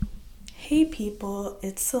Hey people,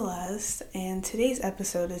 it's Celeste, and today's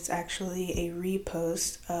episode is actually a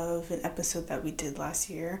repost of an episode that we did last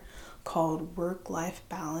year called Work-Life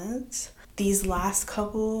Balance. These last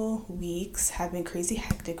couple weeks have been crazy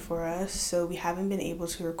hectic for us, so we haven't been able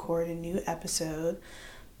to record a new episode,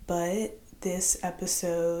 but this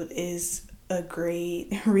episode is a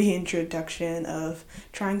great reintroduction of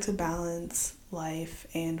trying to balance life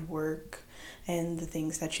and work and the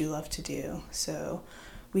things that you love to do. So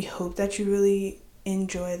we hope that you really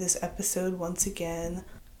enjoy this episode once again.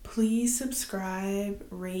 Please subscribe,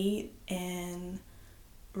 rate, and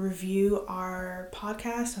review our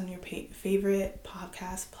podcast on your favorite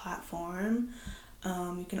podcast platform.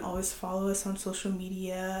 You can always follow us on social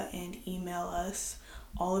media and email us.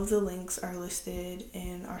 All of the links are listed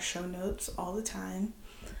in our show notes all the time.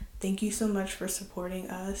 Thank you so much for supporting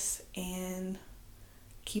us and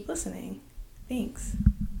keep listening. Thanks.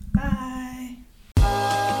 Bye.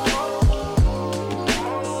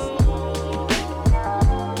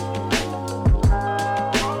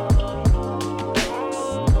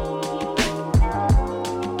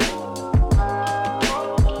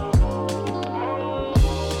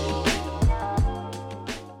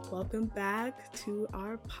 Welcome back to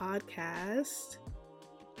our podcast.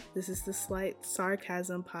 This is the Slight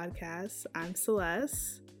Sarcasm Podcast. I'm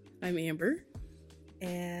Celeste. I'm Amber.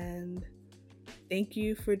 And thank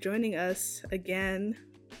you for joining us again.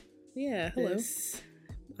 Yeah, hello. This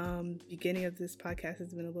beginning of this podcast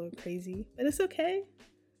has been a little crazy, but it's okay.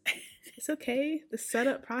 It's okay. The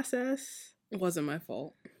setup process. It wasn't my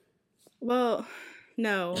fault. Well,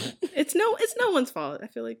 no. It's no one's fault. I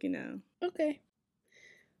feel like, Okay.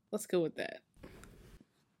 Let's go with that.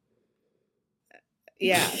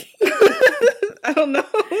 Yeah. I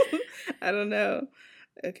don't know.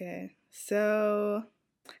 Okay. So,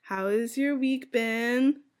 how has your week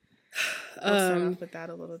been? We'll start off with that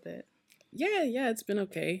a little bit. Yeah, it's been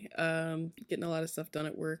okay. Getting a lot of stuff done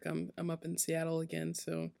at work. I'm up in Seattle again,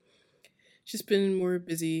 so it's just been more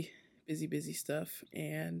busy stuff.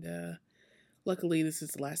 And luckily, this is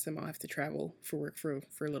the last time I'll have to travel for work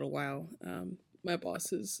for a little while. My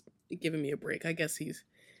boss is giving me a break. I guess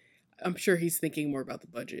I'm sure he's thinking more about the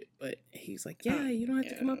budget, but he's like, yeah, you don't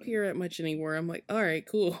have to come up here that much anymore. I'm like, all right,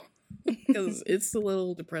 cool. Because it's a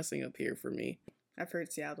little depressing up here for me. I've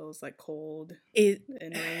heard Seattle's like cold and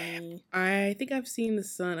rainy. I think I've seen the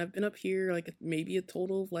sun. I've been up here like maybe a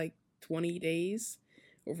total of like 20 days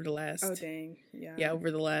over the last. Oh dang! Yeah. Yeah, over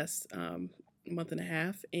the last month and a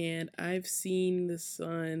half, and I've seen the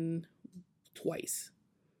sun twice.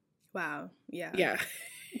 Wow. Yeah. Yeah.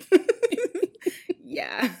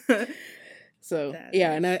 Yeah. So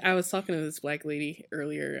yeah, and I was talking to this black lady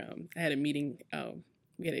earlier. I had a meeting.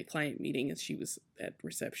 We had a client meeting, and she was at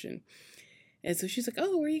reception. And so she's like,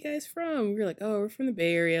 "Oh, where are you guys from?" We were like, "Oh, we're from the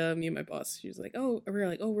Bay Area." Me and my boss. She was like, "Oh," we were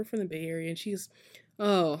like, "Oh, we're from the Bay Area." And she's,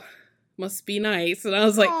 "Oh, must be nice." And I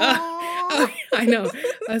was like, oh, I know.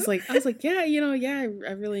 I was like, yeah,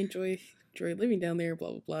 I really enjoy living down there.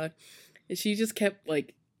 Blah blah blah. And she just kept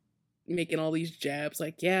like making all these jabs,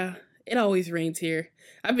 like, "Yeah, it always rains here.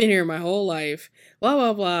 I've been here my whole life. Blah,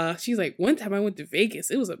 blah, blah." She's like, "One time I went to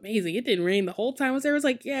Vegas. It was amazing. It didn't rain the whole time I was there." I was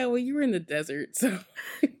like, "Yeah, well, you were in the desert." So,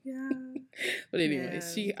 yeah. But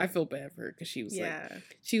anyways, I feel bad for her because she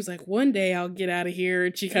was like, "One day I'll get out of here."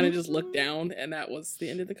 And she kind of just looked down, and that was the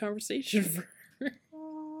end of the conversation for her.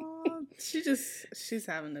 Aww, she's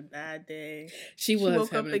having a bad day. She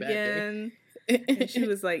woke up again. And she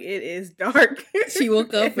was like, "It is dark." She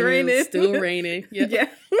woke up and it was still raining. Yep. Yeah.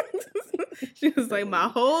 She was like, "My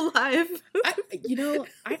whole life."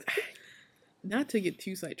 I not to get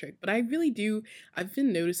too sidetracked, but I really do. I've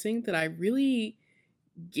been noticing that I really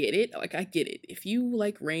get it. Like, I get it. If you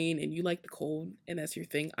like rain and you like the cold and that's your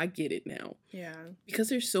thing, I get it now. Yeah. Because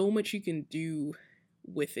there's so much you can do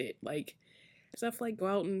with it. Like, stuff like go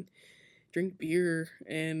out and drink beer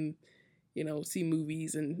and see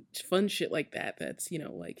movies and fun shit like that. That's,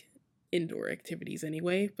 like indoor activities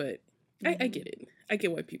anyway. But I get it. I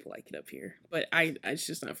get why people like it up here. But it's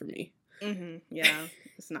just not for me. Mm-hmm. Yeah,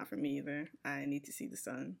 it's not for me either. I need to see the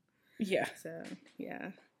sun. Yeah. So,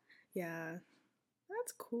 yeah. Yeah.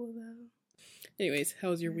 That's cool, though. Anyways, how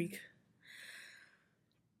was your week?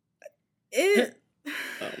 Oh,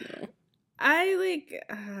 no. I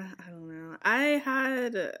don't know. I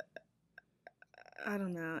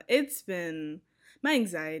don't know. It's been, my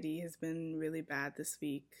anxiety has been really bad this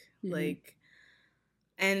week. Mm-hmm.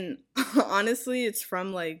 And honestly, it's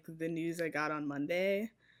from, the news I got on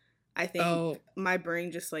Monday. I think my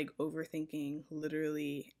brain just, overthinking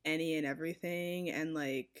literally any and everything. And,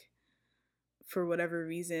 for whatever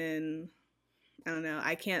reason, I don't know,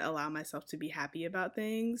 I can't allow myself to be happy about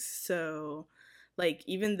things. So like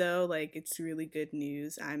even though like it's really good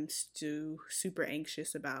news, I'm still super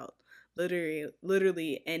anxious about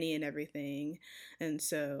literally any and everything. And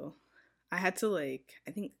so I had to like,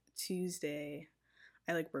 I think Tuesday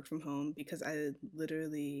I like worked from home because I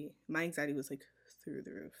literally, my anxiety was like through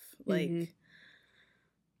the roof. Mm-hmm. Like,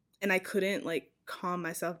 and I couldn't like calm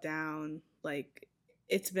myself down. Like,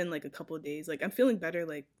 it's been like a couple of days. Like, I'm feeling better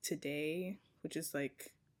like today, which is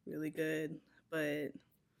like really good. But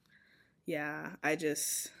yeah,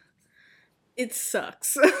 it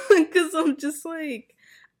sucks because I'm just like,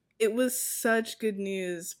 it was such good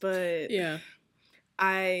news, but yeah,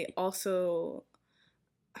 I also,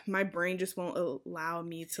 my brain just won't allow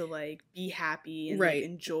me to like be happy and like right.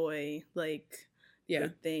 enjoy like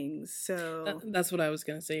good things. So that's what I was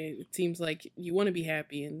gonna say. It seems like you want to be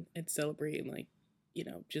happy and celebrate and like, you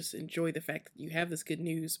know, just enjoy the fact that you have this good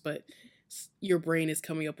news, but your brain is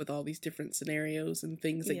coming up with all these different scenarios and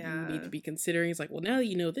things that you need to be considering. It's like, well, now that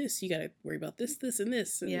you know this, you got to worry about this, this, and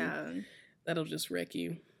this. And that'll just wreck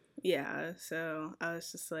you. Yeah. So I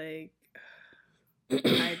was just like,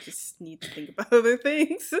 I just need to think about other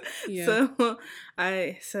things. Yeah. But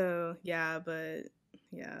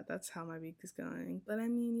yeah, that's how my week is going. But I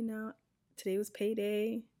mean, you know, today was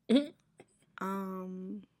payday.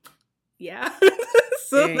 Yeah.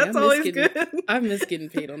 So dang, that's always good. I miss getting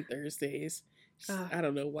paid on Thursdays. I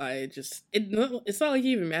don't know why. It's not like it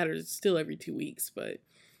even matters. It's still every 2 weeks, but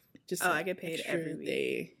just I get paid every week.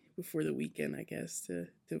 Day before the weekend, I guess, to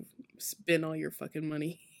spend all your fucking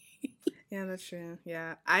money. Yeah, that's true.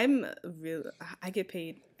 Yeah, I get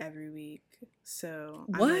paid every week, so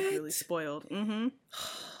I'm like really spoiled. Mm-hmm.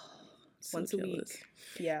 So once jealous. A week.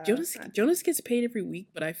 Yeah. Jonas gets paid every week,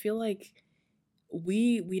 but I feel like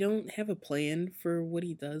we don't have a plan for what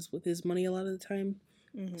he does with his money a lot of the time.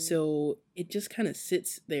 Mm-hmm. So it just kind of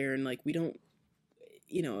sits there and like we don't,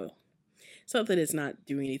 you know, it's not that it's not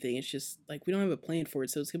doing anything. It's just like we don't have a plan for it.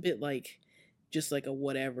 So it's a bit like just like a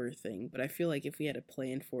whatever thing. But I feel like if we had a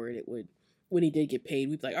plan for it, it would, when he did get paid,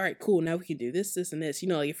 we'd be like, all right, cool. Now we can do this, this, and this. You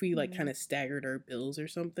know, like if we like kind of staggered our bills or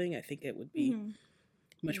something, I think it would be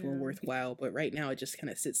much more worthwhile. But right now it just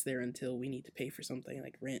kind of sits there until we need to pay for something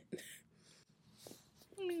like rent.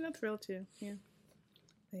 I mean, that's real too. Yeah.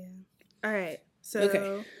 Yeah. All right.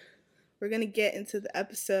 So we're going to get into the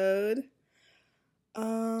episode.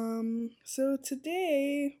 So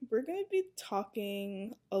today we're going to be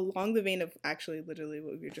talking along the vein of actually literally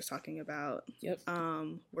what we were just talking about. Yep.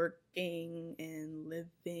 Working and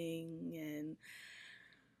living and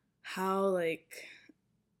how like,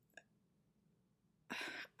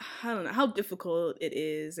 I don't know, how difficult it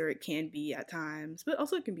is or it can be at times, but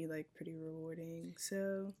also it can be like pretty rewarding.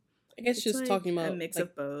 So I guess just like talking about a mix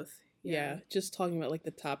of both. Yeah, just talking about like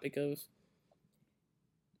the topic of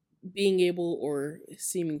being able or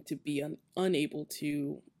seeming to be unable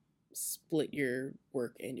to split your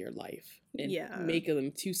work and your life and make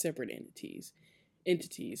them two separate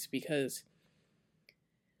entities because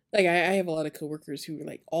like I have a lot of coworkers who are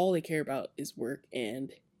like all they care about is work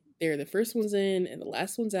and they're the first ones in and the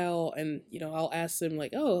last ones out, and you know I'll ask them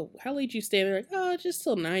like, oh, how late you stay? And they're like, oh, just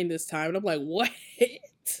till 9 this time, and I'm like, what?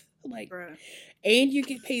 Like, bruh. And you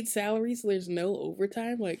get paid salary, so there's no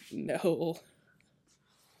overtime? Like, no.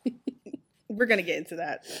 We're gonna get into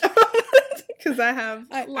that because I have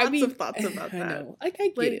lots of thoughts about that. I know. Like, I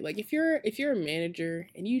get it. Like, if you're a manager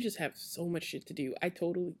and you just have so much shit to do, I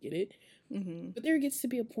totally get it. Mm-hmm. But there gets to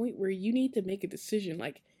be a point where you need to make a decision.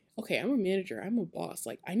 Like, okay, I'm a manager, I'm a boss.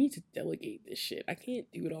 Like, I need to delegate this shit. I can't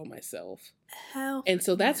do it all myself. And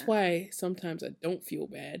so that's why sometimes I don't feel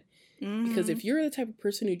bad. Mm-hmm. Because if you're the type of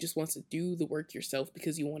person who just wants to do the work yourself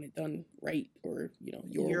because you want it done right or, you know,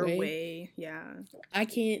 your way. Yeah. I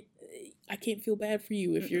can't feel bad for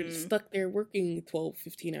you if you're stuck there working 12,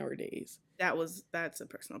 15-hour days. That's a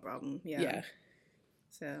personal problem. Yeah. Yeah.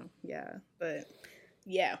 So, yeah. But,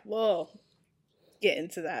 yeah, we'll get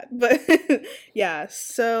into that. But, yeah.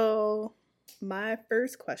 So, my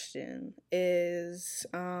first question is,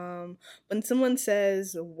 when someone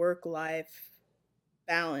says work-life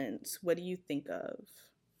balance, what do you think of?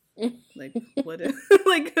 Like what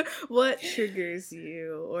like what triggers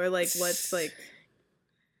you, or like what's like?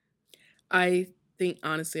 I think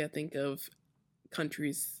of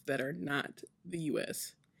countries that are not the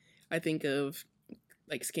US. I think of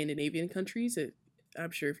like Scandinavian countries.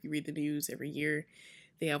 I'm sure if you read the news every year,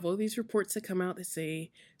 they have all these reports that come out that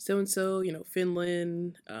say so and so, you know,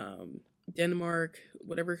 Finland, Denmark,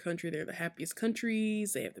 whatever country, they're the happiest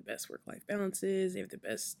countries. They have the best work-life balances. They have the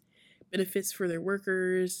best benefits for their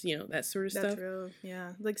workers. You know, that sort of stuff. That's real,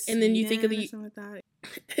 yeah. Like, and then you think of the like that.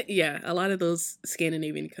 Yeah, a lot of those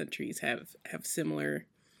Scandinavian countries have similar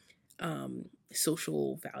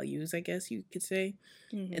social values, I guess you could say.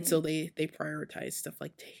 And so they prioritize stuff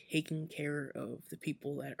like taking care of the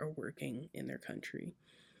people that are working in their country.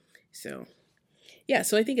 So yeah,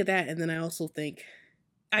 so I think of that, and then I also think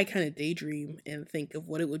I kind of daydream and think of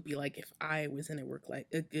what it would be like if I was in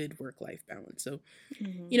a good work life balance. So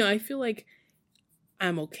I feel like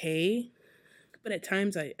I'm okay, but at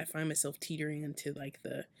times I find myself teetering into like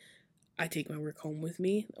I take my work home with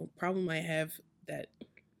me. The problem I have that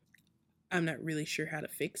I'm not really sure how to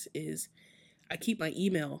fix is I keep my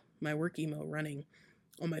work email running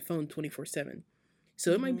on my phone 24/7.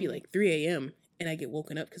 So it might be like 3 a.m. and I get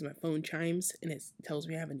woken up because my phone chimes and it tells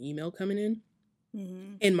me I have an email coming in.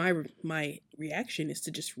 And my reaction is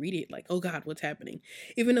to just read it like, oh God, what's happening?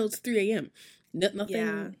 Even though it's 3 a.m.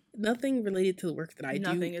 Nothing related to the work that I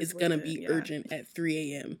do is going to be urgent at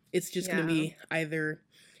 3 a.m. It's just going to be either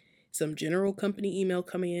some general company email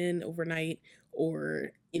coming in overnight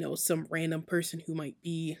or, some random person who might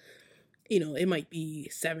be, it might be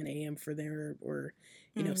 7 a.m. for them or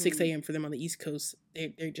 6 a.m. for them on the East Coast.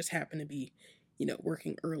 They just happen to be,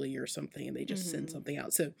 working early or something and they just send something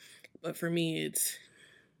out. So, but for me,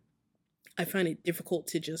 I find it difficult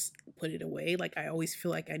to just put it away. Like, I always feel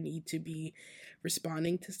like I need to be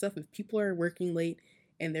responding to stuff. If people are working late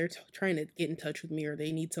and they're trying to get in touch with me or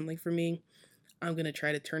they need something from me, I'm going to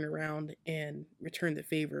try to turn around and return the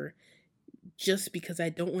favor just because I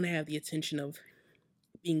don't want to have the attention of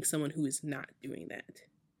being someone who is not doing that.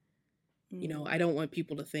 I don't want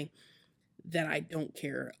people to think that I don't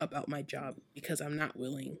care about my job because I'm not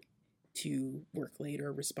willing to work late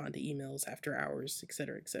or respond to emails after hours, et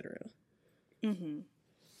cetera, et cetera.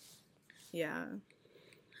 Yeah.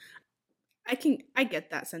 I get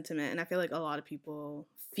that sentiment, and I feel like a lot of people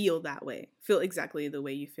feel that way, feel exactly the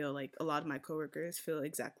way you feel. Like a lot of my coworkers feel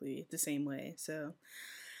exactly the same way. So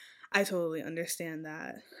I totally understand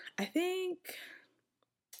that. I think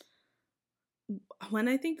when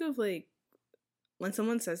I think of like when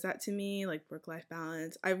someone says that to me, like work-life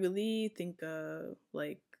balance, I really think of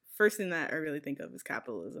like first thing that I really think of is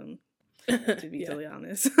capitalism, to be totally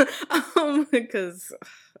honest. Because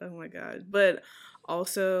oh my God. But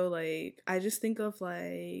also like I just think of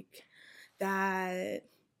like that,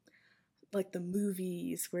 like the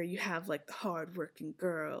movies where you have like the hardworking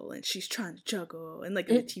girl and she's trying to juggle, and like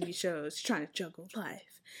in the TV shows, she's trying to juggle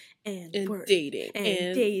life and work dating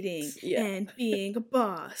and being a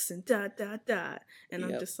boss and dot dot dot. And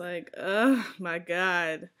I'm just like, oh my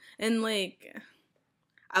God. And like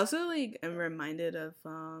I also like am reminded of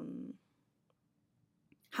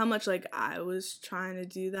how much like I was trying to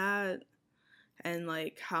do that and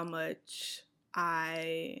like how much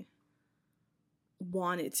I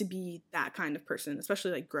wanted to be that kind of person,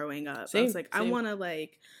 especially like growing up. I was like, I want to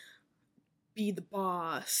like be the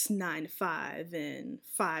boss 9 to 5 and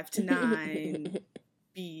 5 to 9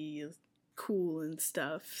 be cool and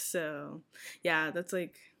stuff. So yeah, that's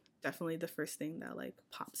like definitely the first thing that like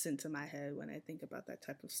pops into my head when I think about that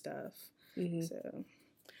type of stuff. So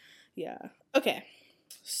yeah. Okay,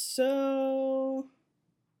 so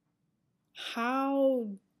how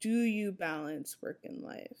do you balance work and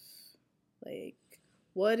life? Like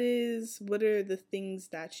what are the things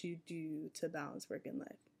that you do to balance work and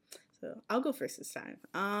life? So I'll go first this time.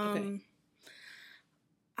 Okay.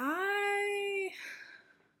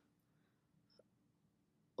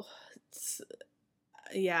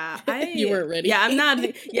 You weren't ready. Yeah, I'm not.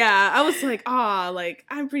 Yeah, I was like, like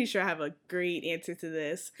I'm pretty sure I have a great answer to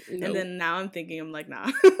this, and then now I'm thinking, I'm like,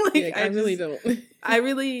 nah, like I really don't. I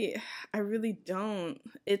really don't.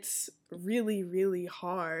 It's really, really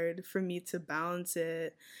hard for me to balance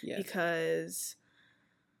it because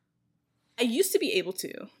I used to be able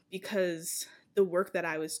to, because the work that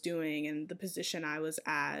I was doing and the position I was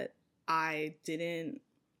at, I don't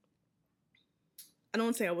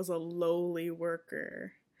want to say I was a lowly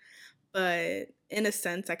worker, but in a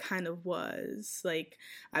sense I kind of was. Like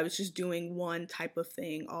I was just doing one type of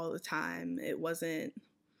thing all the time. It wasn't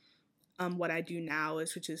what I do now,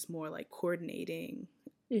 which is more like coordinating.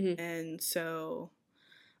 And so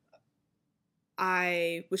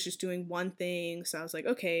I was just doing one thing. So I was like,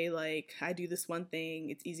 okay, like I do this one thing.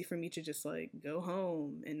 It's easy for me to just like go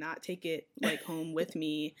home and not take it like home with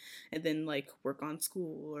me and then like work on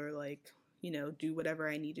school or like, do whatever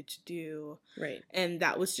I needed to do. Right. And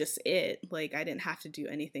that was just it. Like I didn't have to do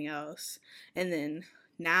anything else. And then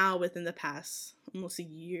now within the past almost a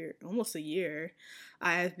year,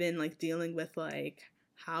 I've been like dealing with like,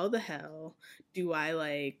 how the hell do I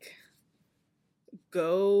like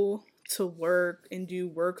go to work and do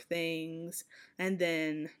work things and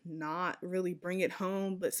then not really bring it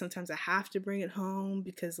home, but sometimes I have to bring it home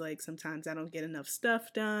because like sometimes I don't get enough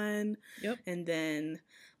stuff done. Yep. And then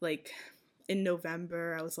like in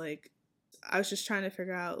November I was just trying to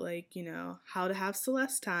figure out like, you know, how to have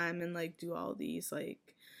Celeste time and like do all these like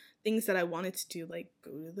things that I wanted to do, like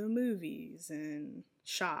go to the movies and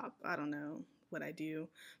shop. I don't know what I do,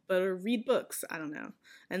 but or read books. I don't know.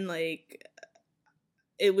 And like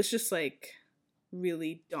it was just like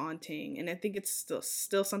really daunting, and I think it's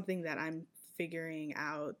still something that I'm figuring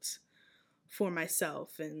out for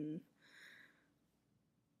myself. And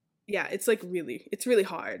yeah, it's like it's really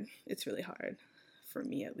hard. It's really hard for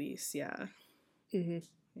me, at least. Yeah. Mm-hmm.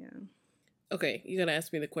 Yeah. Okay, you gotta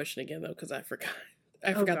ask me the question again though, because I forgot.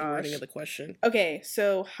 I forgot the wording of the question. Okay,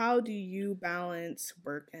 so how do you balance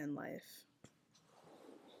work and life?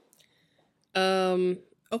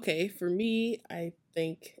 Okay, for me, I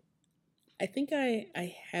think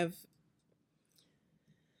I have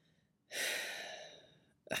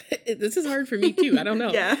this is hard for me too. I don't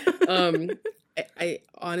know. Yeah. I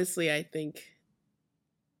honestly I think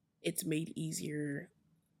it's made easier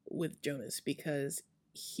with Jonas because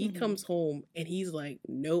he comes home and he's like,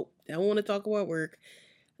 nope, don't want to talk about work.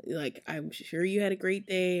 Like, I'm sure you had a great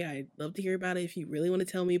day. I'd love to hear about it if you really want to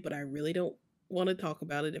tell me, but I really don't want to talk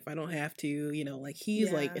about it if I don't have to. You know, like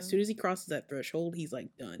he's like, as soon as he crosses that threshold, he's like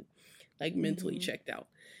done, like mentally checked out.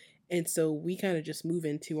 And so we kind of just move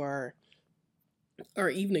into our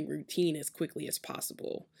evening routine as quickly as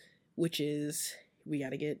possible, which is we got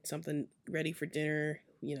to get something ready for dinner.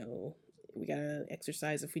 You know, we got to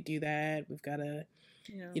exercise if we do that. We've got to,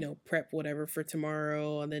 you know, prep whatever for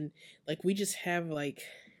tomorrow. And then like we just have like,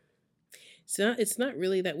 it's not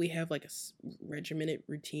really that we have like a regimented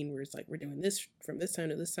routine where it's like we're doing this from this time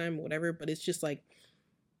to this time, whatever. But it's just like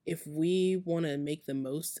if we want to make the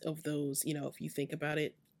most of those, you know, if you think about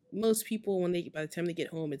it, most people by the time they get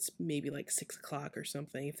home, it's maybe like 6 o'clock or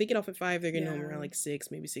something. If they get off at 5, they're getting home around like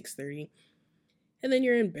 6, maybe 6:30. And then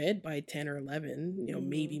you're in bed by 10 or 11, you know,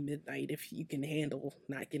 maybe midnight if you can handle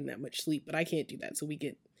not getting that much sleep. But I can't do that. So we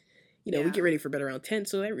get, you know, we get ready for bed around 10.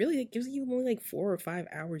 So that really gives you only like 4 or 5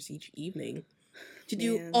 hours each evening to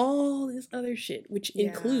do all this other shit, which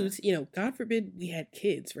includes, you know, God forbid we had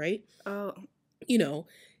kids, right? Oh. You know,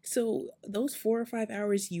 so those 4 or 5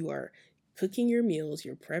 hours you are cooking your meals,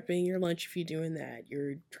 you're prepping your lunch if you're doing that,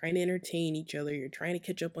 you're trying to entertain each other, you're trying to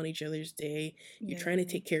catch up on each other's day, you're trying to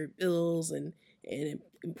take care of bills and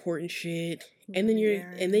important shit, and then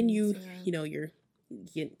you know, you're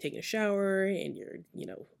taking a shower and you're, you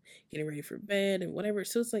know, getting ready for bed and whatever.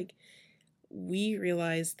 So it's like we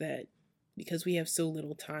realize that because we have so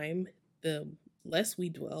little time, the less we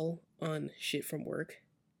dwell on shit from work,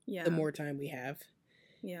 the more time we have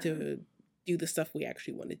to do the stuff we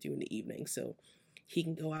actually want to do in the evening. So he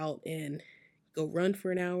can go out and go run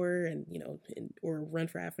for an hour and, you know, or run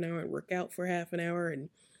for half an hour and work out for half an hour. And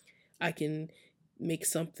I can make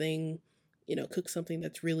something, you know, cook something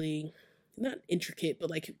that's really not intricate, but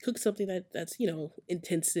like cook something that's, you know,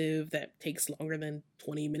 intensive, that takes longer than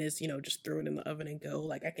 20 minutes, you know, just throw it in the oven and go.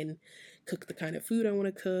 Like I can cook the kind of food I want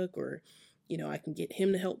to cook, or, you know, I can get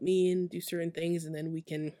him to help me and do certain things. And then we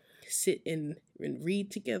can sit and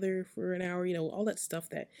read together for an hour, you know, all that stuff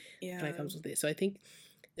that kind of comes with it. So I think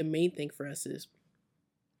the main thing for us is,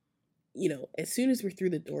 you know, as soon as we're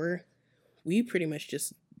through the door, we pretty much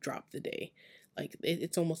just drop the day. Like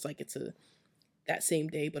it's almost like it's that same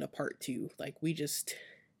day, but a part 2. Like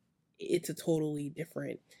it's a totally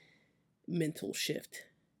different mental shift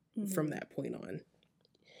from that point on,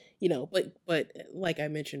 you know, but like I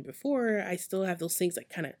mentioned before, I still have those things that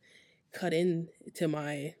kind of cut into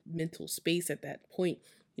my mental space at that point.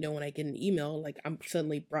 You know, when I get an email, like I'm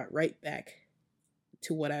suddenly brought right back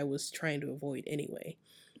to what I was trying to avoid anyway.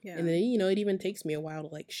 Yeah. And then, you know, it even takes me a while to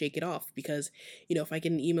like shake it off because, you know, if I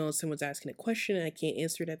get an email and someone's asking a question and I can't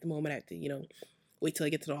answer it at the moment, I have to, you know, wait till I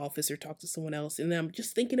get to the office or talk to someone else. And then I'm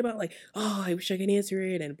just thinking about like, oh, I wish I could answer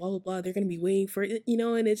it and blah, blah, blah. They're going to be waiting for it, you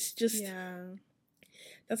know, and it's just,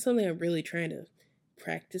 that's something I'm really trying to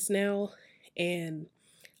practice now. And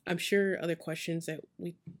I'm sure other questions that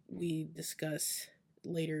we discuss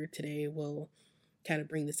later today will kind of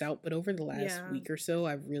bring this out. But over the last week or so,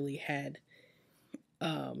 I've really had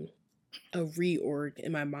a reorg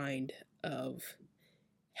in my mind of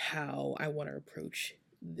how I want to approach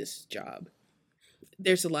this job.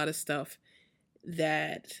 There's a lot of stuff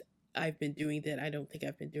that I've been doing that I don't think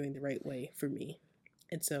I've been doing the right way for me.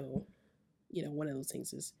 And so, you know, one of those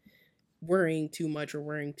things is worrying too much or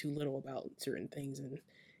worrying too little about certain things and,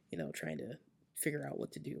 you know, trying to figure out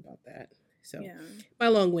what to do about that. So my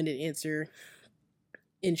long-winded answer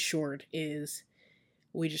in short, is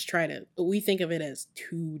we think of it as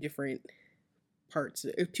two different parts,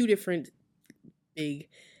 or two different big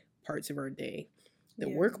parts of our day. The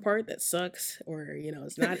work part that sucks, or,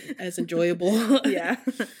 it's not as enjoyable. Yeah.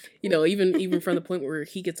 Even from the point where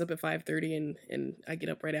he gets up at 5:30 and I get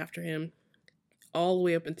up right after him, all the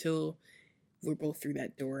way up until we're both through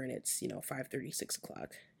that door and it's, 5:30, 6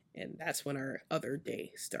 o'clock. And that's when our other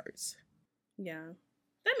day starts. Yeah.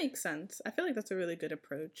 That makes sense. I feel like that's a really good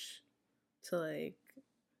approach to, like,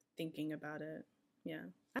 thinking about it. Yeah.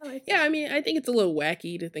 I like that. Yeah, I mean, I think it's a little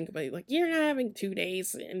wacky to think about, like, you're not having 2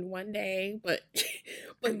 days in one day, but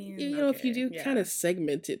I mean, if you do kind of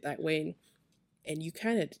segment it that way, and you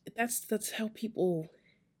kind of, that's how people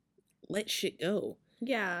let shit go.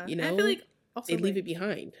 Yeah. I feel like also they leave it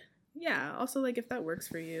behind. Yeah. Also, like, if that works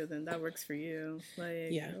for you, then that works for you.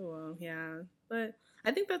 Like, yeah. Oh, well, yeah. But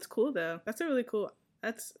I think that's cool, though. That's a really cool,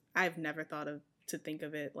 I've never thought to think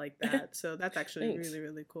of it like that. So that's actually really,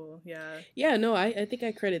 really cool. Yeah. Yeah, no, I think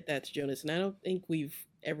I credit that to Jonas, and I don't think we've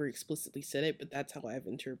ever explicitly said it, but that's how I've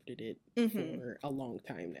interpreted it for a long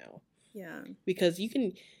time now. Yeah. Because you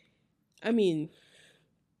can, I mean,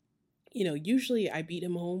 usually I beat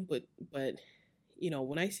him home, but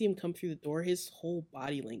when I see him come through the door, his whole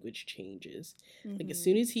body language changes. Like, as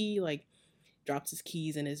soon as he, like, drops his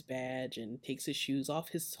keys and his badge and takes his shoes off,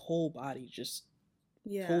 his whole body just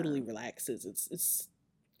totally relaxes. It's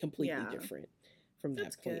completely different from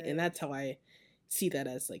that point. Good. And that's how I see that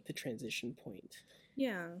as, like, the transition point.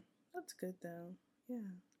 Yeah, that's good, though. Yeah,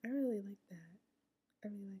 I really like that. I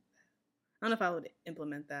don't know if I would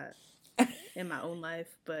implement that in my own life,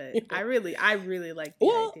 but I really like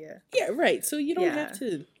the idea. Yeah, right. So you don't have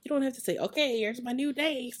to say, okay, here's my new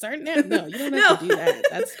day starting now. No, you don't have to do that.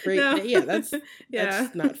 That's great. No. Yeah,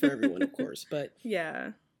 that's not for everyone, of course, but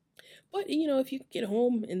yeah. But if you get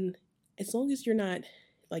home, and as long as you're not,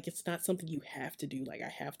 like, it's not something you have to do, like, I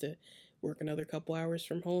have to work another couple hours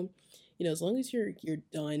from home, as long as you're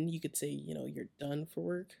done, you could say, you're done for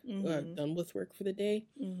work, done with work for the day.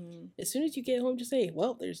 As soon as you get home, just say,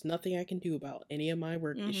 well, there's nothing I can do about any of my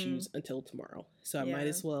work issues until tomorrow. So I might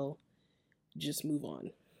as well just move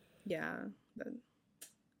on. Yeah.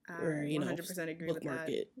 I 100% agree with that.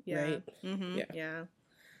 It, yeah. Right? Yeah.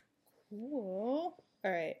 Cool.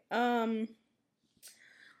 All right.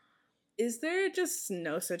 Is there just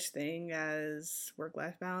no such thing as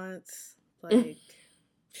work-life balance? Like,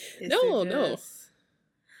 no.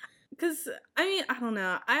 Because, I mean, I don't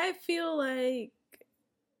know. I feel like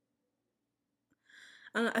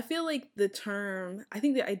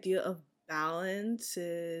the idea of balance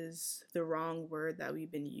is the wrong word that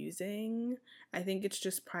we've been using. I think it's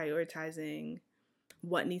just prioritizing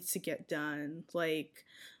what needs to get done. Like,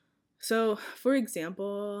 so, for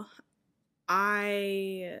example,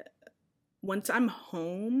 once I'm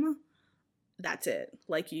home, that's it.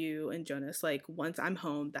 Like you and Jonas, like, once I'm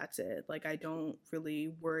home, that's it. Like, I don't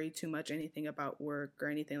really worry too much anything about work or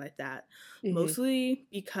anything like that. Mostly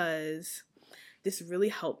because this really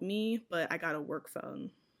helped me, but I got a work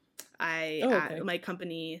phone. My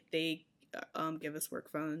company, they give us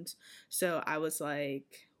work phones. So I was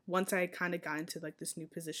like, once I kind of got into, like, this new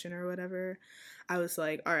position or whatever, I was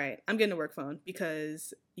like, all right, I'm getting a work phone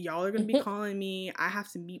because y'all are going to be calling me. I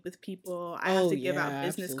have to meet with people. I have to give out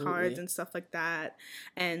business cards and stuff like that.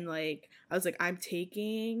 And, like, I was like, I'm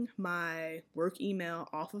taking my work email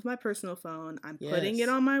off of my personal phone. I'm putting it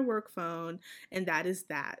on my work phone. And that is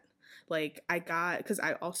that. Like, because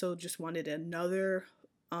I also just wanted another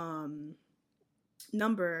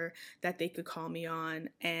number that they could call me on.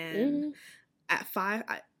 And at 5,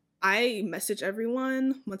 I messaged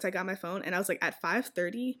everyone once I got my phone, and I was like, at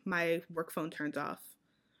 5:30, my work phone turns off,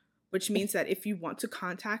 which means that if you want to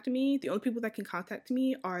contact me, the only people that can contact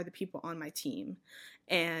me are the people on my team.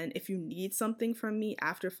 And if you need something from me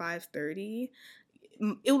after 5:30,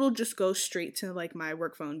 it will just go straight to, like, my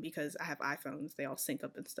work phone because I have iPhones. They all sync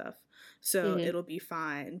up and stuff. So it'll be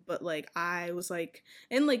fine. But, like, I was like,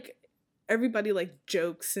 and, like, everybody, like,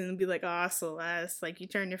 jokes and be like, oh, Celeste, like, you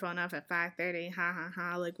turn your phone off at 5:30, ha ha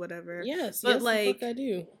ha, like, whatever. But like, the fuck I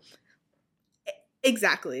do.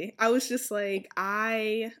 Exactly. I was just like,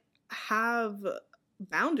 I have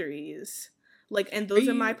boundaries, like, and those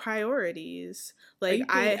are my priorities. Like,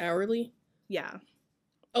 are you paid hourly? Yeah.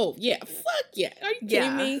 Oh yeah, fuck yeah. Are you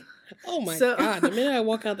kidding me? Oh my god, the minute I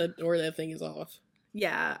walk out the door, that thing is off.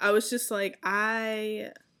 Yeah, I was just like,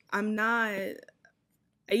 I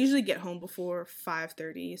usually get home before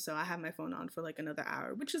 5:30, so I have my phone on for, like, another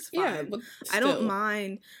hour, which is fine. Yeah, but still. I don't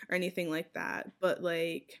mind or anything like that. But,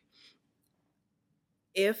 like,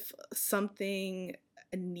 if something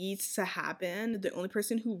needs to happen, the only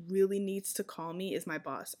person who really needs to call me is my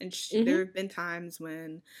boss. And there have been times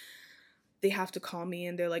when they have to call me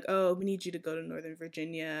and they're like, oh, we need you to go to Northern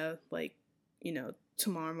Virginia, like, you know,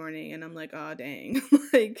 tomorrow morning. And I'm like, oh, dang.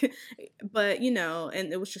 Like, but, you know,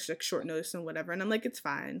 and it was just like short notice and whatever. And I'm like, it's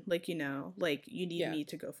fine. Like, you know, like you need me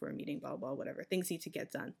to go for a meeting, blah, blah, whatever. Things need to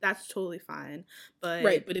get done. That's totally fine. But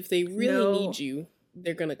right. But if they really need you,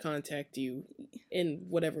 they're going to contact you in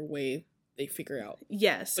whatever way they figure out.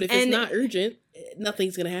 Yes. But if it's not urgent,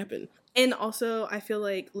 nothing's going to happen. And also, I feel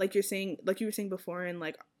like you were saying before, and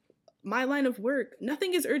like my line of work,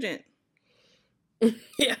 nothing is urgent.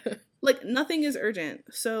 Yeah. Like, nothing is urgent.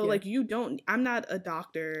 So, like, I'm not a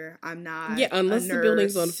doctor. I'm not unless a the nurse.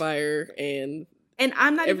 building's on fire and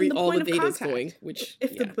I'm not even the all point the of data's contact. going, which,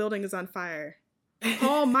 if the building is on fire,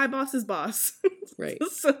 call my boss's boss. Right.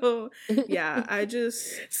 So, yeah, I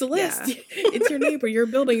just... Celeste, it's your neighbor. Your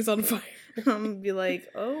building's on fire. I'm going to be like,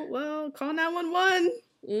 oh, well, call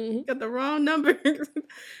 911. Got the wrong number.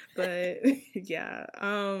 But, yeah.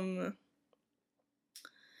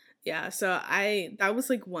 Yeah, so that was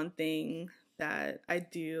like one thing that I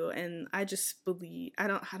do, and I just believe I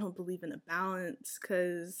don't believe in a balance,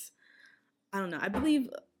 because I don't know. I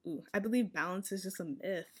believe balance is just a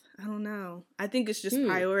myth. I don't know. I think it's just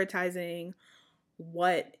prioritizing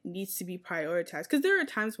what needs to be prioritized, because there are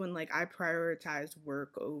times when like I prioritize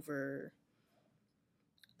work over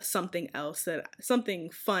something else,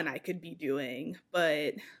 something fun I could be doing,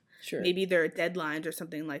 but maybe there are deadlines or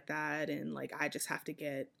something like that, and like I just have to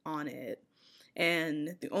get on it.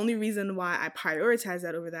 And the only reason why I prioritize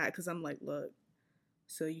that over that, because I'm like, look,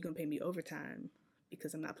 so you're gonna pay me overtime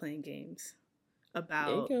because I'm not playing games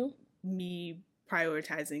about me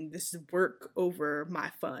prioritizing this work over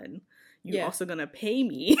my fun. You're also gonna pay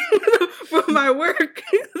me for my work.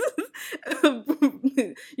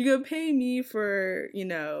 You're gonna pay me for, you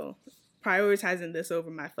know, prioritizing this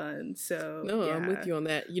over my fun. So no, I'm with you on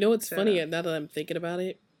that. You know what's funny? Now that I'm thinking about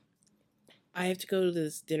it, I have to go to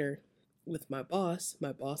this dinner with my boss,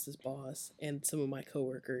 my boss's boss, and some of my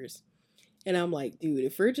coworkers. And I'm like, dude,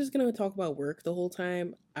 if we're just gonna talk about work the whole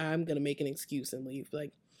time, I'm gonna make an excuse and leave.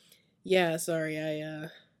 Like, yeah, sorry,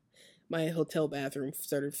 my hotel bathroom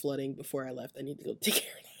started flooding before I left. I need to go take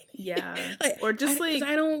care of that. Yeah. Or just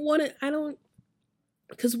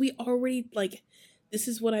because we already, like, this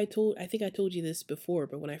is what I think I told you this before,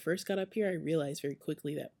 but when I first got up here, I realized very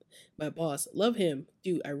quickly that my boss, love him,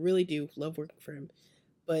 dude, I really do love working for him,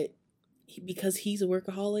 but because he's a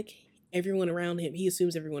workaholic, everyone around him, he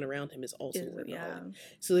assumes everyone around him is also a workaholic. Yeah.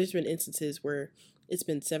 So there's been instances where it's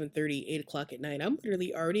been 7:30, 8 o'clock at night. I'm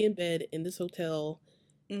literally already in bed in this hotel,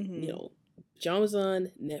 you know, pajamas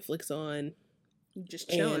on, Netflix on, just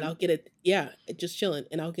chilling. And I'll get just chilling,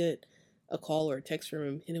 and I'll get a call or a text from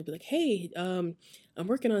him, and he'll be like, hey, I'm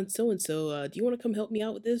working on so-and-so, do you want to come help me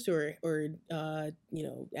out with this, or you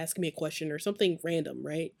know, ask me a question or something random,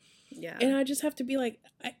 right? Yeah. And I just have to be like,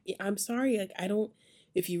 I'm sorry, like, I don't,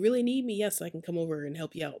 if you really need me, yes, I can come over and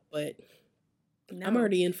help you out, but no. I'm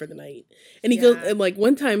already in for the night. And he goes, and like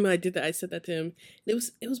one time I did that, I said that to him, it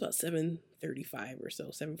was about 7:35 or so,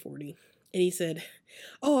 7:40. And he said,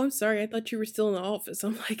 oh, I'm sorry, I thought you were still in the office.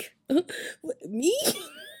 I'm like, me?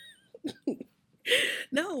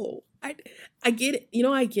 No, I get it. You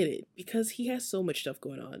know, I get it, because he has so much stuff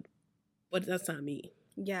going on, but that's not me.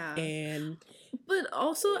 Yeah. But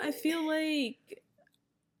also I feel like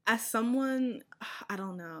as someone, I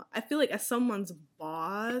don't know, I feel like as someone's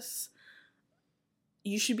boss,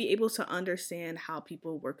 you should be able to understand how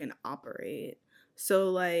people work and operate. So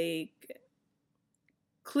like,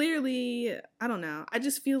 clearly, I don't know, I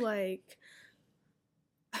just feel like,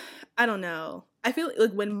 I don't know. I feel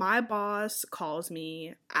like when my boss calls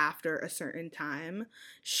me after a certain time,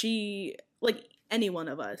 she, like any one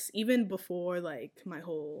of us, even before like my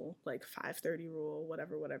whole like 5:30 rule,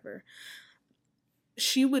 whatever,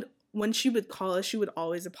 when she would call us, she would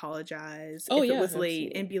always apologize if it was late,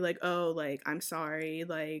 absolutely. And be like, oh, like, I'm sorry,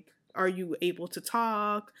 like, are you able to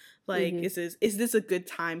talk? Like, is this a good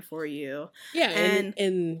time for you? Yeah,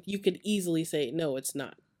 and you could easily say, no, it's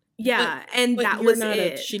not. Yeah, but that you're was not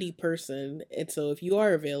it. A shitty person, and so if you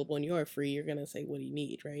are available and you are free, you're gonna say, what do you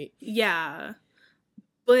need, right? Yeah,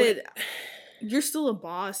 but you're still a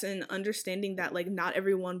boss, and understanding that like not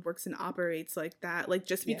everyone works and operates like that. Like,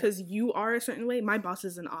 just because you are a certain way, my boss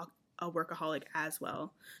is a workaholic as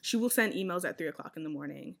well. She will send emails at 3 o'clock in the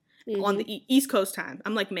morning on the East Coast time.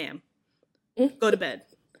 I'm like, ma'am, go to bed.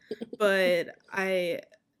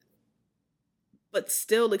 But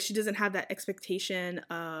still, like, she doesn't have that expectation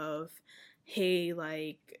of, hey,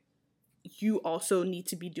 like, you also need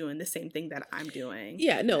to be doing the same thing that I'm doing.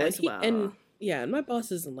 Yeah, no, as well. Yeah, and my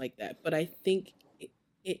boss isn't like that, but I think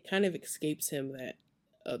it kind of escapes him that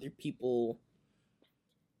other people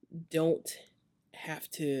don't have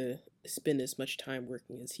to spend as much time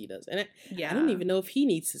working as he does. And I don't even know if he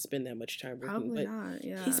needs to spend that much time working. Probably but not,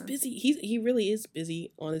 yeah. He's busy. He really is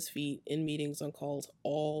busy on his feet, in meetings, on calls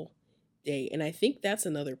all day. And I think that's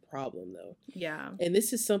another problem, though. Yeah. And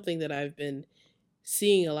this is something that I've been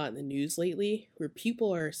seeing a lot in the news lately, where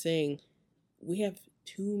people are saying, we have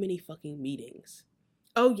too many fucking meetings.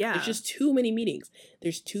 Oh, yeah. There's just too many meetings.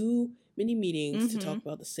 There's too many meetings to talk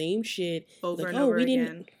about the same shit. Over and over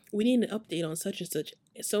again. We need an update on such and such.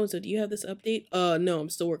 So, do you have this update? No, I'm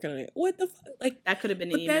still working on it. What the fuck? Like, that could have been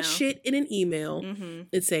an put email. that shit in an email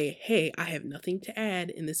and say, hey, I have nothing to add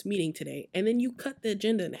in this meeting today. And then you cut the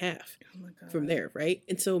agenda in half from there, right?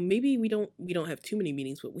 And so maybe we don't have too many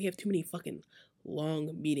meetings, but we have too many fucking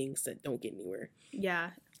long meetings that don't get anywhere. Yeah.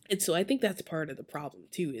 And so I think that's part of the problem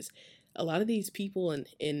too, is a lot of these people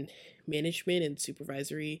in management and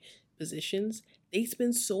supervisory positions, they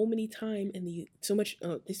spend so much time in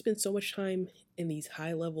these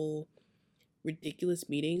high level ridiculous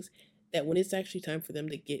meetings that when it's actually time for them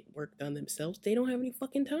to get work done themselves, they don't have any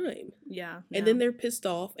fucking time. Yeah. And then they're pissed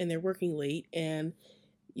off and they're working late, and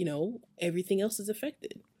everything else is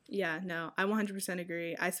affected. Yeah, no, I 100%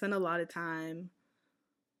 agree. I spend a lot of time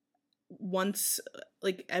once,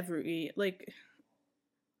 every, I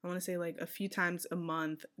want to say a few times a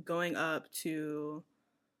month,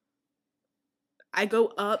 I go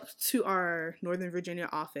up to our Northern Virginia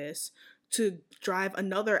office to drive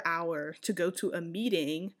another hour to go to a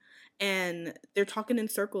meeting, and they're talking in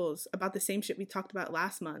circles about the same shit we talked about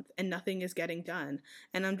last month, and nothing is getting done.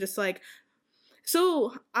 And I'm just like,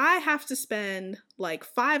 so I have to spend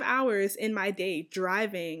 5 hours in my day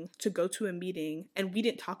driving to go to a meeting, and we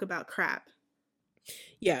didn't talk about crap.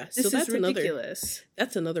 Yeah, so that's ridiculous.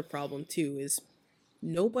 That's another problem too, is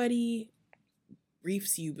nobody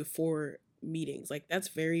briefs you before meetings. That's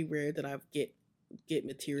very rare that I get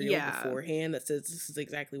material beforehand that says this is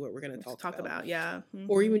exactly what we're going to talk about. Yeah.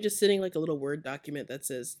 Or even just sitting a little Word document that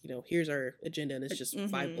says, here's our agenda, and it's just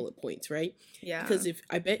 5 bullet points, right? Yeah. Because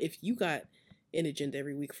I bet if you got an agenda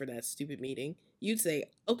every week for that stupid meeting, you'd say,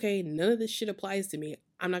 okay, none of this shit applies to me.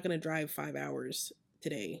 I'm not going to drive 5 hours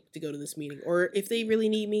today to go to this meeting. Or if they really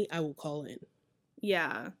need me, I will call in.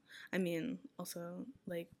 Yeah. I mean, also,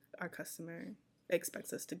 our customer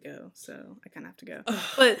expects us to go, so I kind of have to go.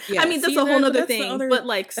 But yeah, I mean, that's a whole nother thing. But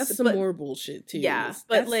that's some more bullshit too. Yeah,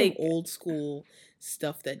 but that's some old school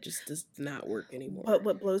stuff that just does not work anymore. But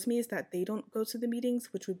what blows me is that they don't go to the meetings,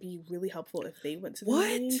 which would be really helpful if they went to the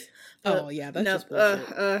meetings. Oh yeah, that's just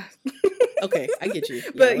bullshit. Okay, I get you.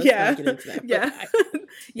 Yeah, but yeah, get into that. Yeah,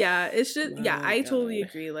 yeah, it should. Yeah, I totally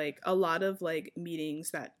agree. A lot of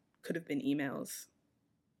meetings that could have been emails.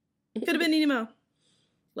 Could have been an email.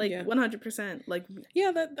 100%.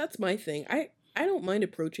 Yeah, that's my thing. I don't mind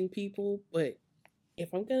approaching people, but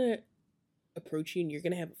if I'm gonna approach you and you're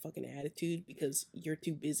gonna have a fucking attitude because you're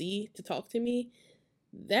too busy to talk to me,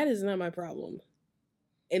 that is not my problem.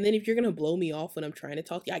 And then if you're gonna blow me off when I'm trying to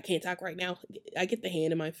talk to you, I can't talk right now. I get the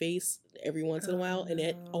hand in my face every once in a while, and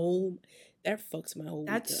that fucks my whole week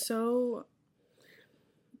up. So.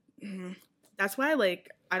 That's why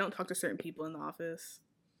I don't talk to certain people in the office.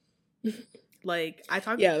 I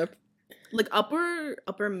talk,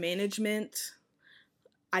 upper management.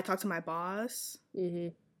 I talk to my boss,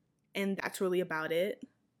 and that's really about it.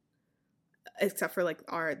 Except for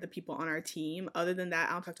the people on our team. Other than that,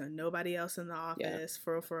 I don't talk to nobody else in the office.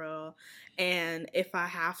 For real. And if I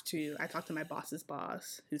have to, I talk to my boss's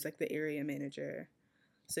boss, who's the area manager.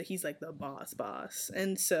 So he's the boss.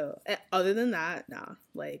 And so other than that, nah.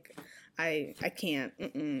 I can't.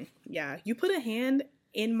 Yeah, you put a hand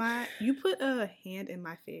in my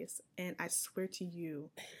face, and I swear to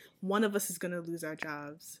you, one of us is gonna lose our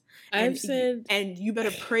jobs. And you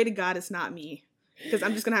better pray to God it's not me, because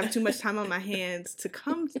I'm just gonna have too much time on my hands to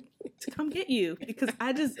come get you, because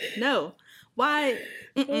I just know why.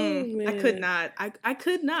 I could not. I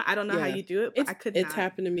could not. I don't know how you do it, but I could not. It's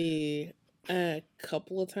happened to me a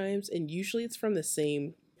couple of times, and usually it's from the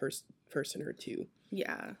same person or two.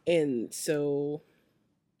 Yeah. And so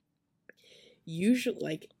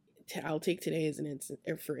usually, I'll take today as an instance.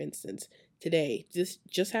 For instance, today, this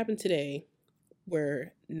just happened today,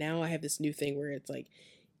 where now I have this new thing where it's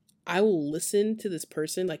I will listen to this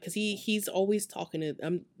person, because he's always talking to.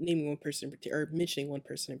 I'm naming one person or mentioning one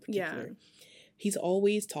person in particular. Yeah. He's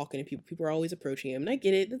always talking to people. People are always approaching him, and I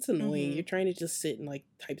get it. That's annoying. You're trying to just sit and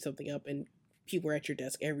type something up, and people are at your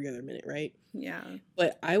desk every other minute, right? Yeah.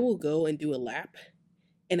 But I will go and do a lap.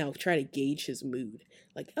 and I'll try to gauge his mood.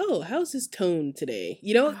 Like, oh, how's his tone today?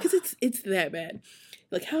 You know, because it's that bad.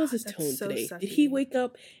 Like, how is his tone so today? sucky. Did he wake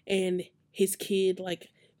up and his kid like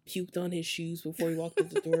puked on his shoes before he walked out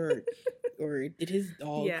the door, or did his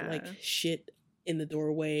dog like shit in the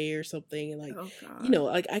doorway or something? And like, you know,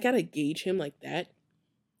 like I gotta gauge him like that,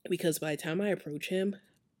 because by the time I approach him,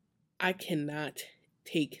 I cannot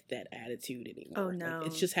take that attitude anymore. Oh no, like,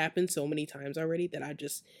 it's just happened so many times already that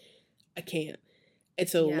I can't. And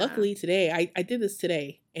so luckily today, I did this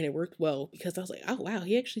today and it worked well, because I was like, oh wow,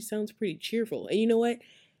 he actually sounds pretty cheerful. And you know what?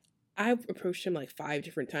 I've approached him like 5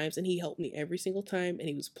 different times and he helped me every single time, and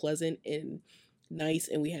he was pleasant and nice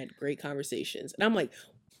and we had great conversations. And I'm like,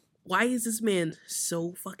 why is this man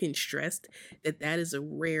so fucking stressed that is a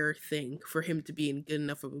rare thing for him to be in good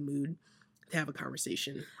enough of a mood to have a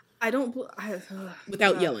conversation?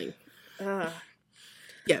 Without yelling.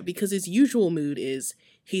 Yeah, because his usual mood is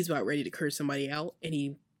he's about ready to curse somebody out and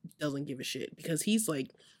he doesn't give a shit, because he's like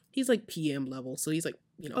PM level, so he's like,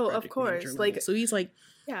 you know, of course, like, so he's like,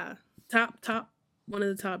 yeah, top one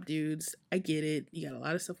of the top dudes. I get it, you got a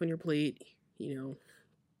lot of stuff on your plate, you know,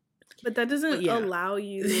 but that doesn't allow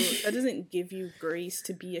you, that doesn't give you grace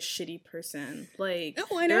to be a shitty person. Like,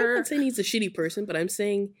 no, and I'm not saying he's a shitty person, but I'm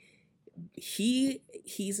saying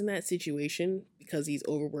he's in that situation because he's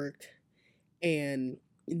overworked and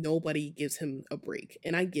nobody gives him a break.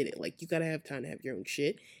 And I get it, like, you gotta have time to have your own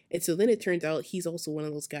shit. And so then it turns out he's also one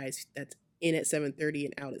of those guys that's in at 7:30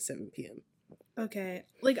 and out at 7 p.m. Okay,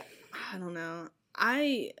 like, I don't know,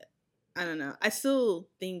 I don't know, I still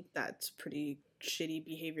think that's pretty shitty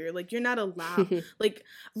behavior. Like, you're not allowed like,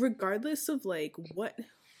 regardless of like what,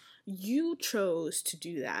 you chose to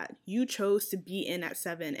do that. You chose to be in at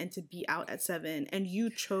 7 and to be out at 7, and you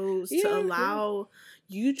chose to allow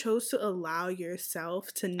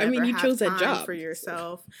yourself to never you have chose time that job for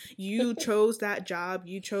yourself. You chose that job.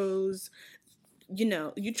 You chose, you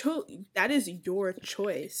know, that is your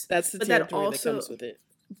choice. That's the territory that comes with it.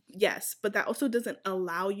 Yes, but that also doesn't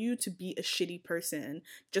allow you to be a shitty person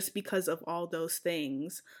just because of all those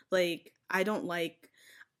things. Like, I don't like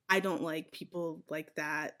people like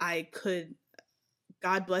that.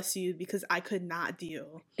 God bless you, because I could not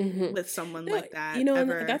deal with someone like that. You know,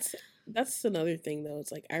 ever. That's another thing though.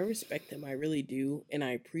 It's like, I respect him, I really do, and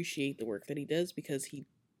I appreciate the work that he does, because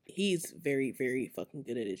he's very, very fucking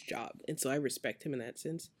good at his job, and so I respect him in that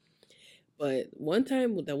sense. But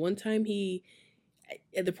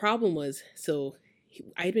the problem was,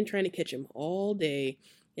 I had been trying to catch him all day,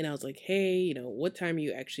 and I was like, hey, you know, what time are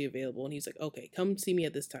you actually available? And he's like, okay, come see me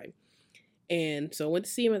at this time. And so I went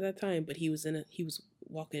to see him at that time, but he was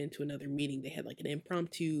walking into another meeting. They had like an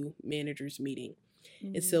impromptu managers meeting.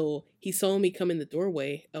 Mm-hmm. And so he saw me come in the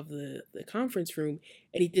doorway of the conference room,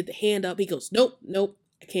 and he did the hand up. He goes, nope,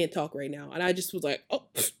 I can't talk right now. And I just was like, oh,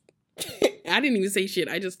 I didn't even say shit.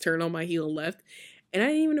 I just turned on my heel and left. And I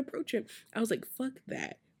didn't even approach him. I was like, fuck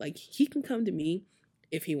that. Like, he can come to me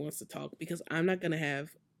if he wants to talk, because I'm not going to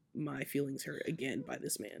have my feelings hurt again by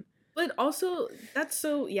this man. But also, that's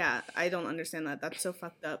so, I don't understand that. That's so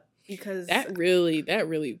fucked up, because that really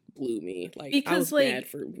blew me. Like, because I was mad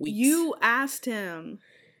for weeks. You asked him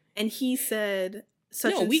and he said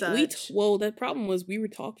such and such. Well, the problem was we were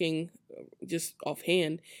talking just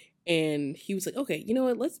offhand, and he was like, okay, you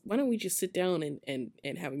know what, why don't we just sit down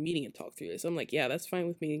and have a meeting and talk through this? I'm like, yeah, that's fine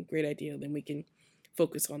with me. Great idea. Then we can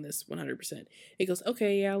focus on this 100%. He goes,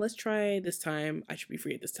 okay, yeah, let's try this time. I should be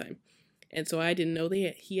free at this time. And so I didn't know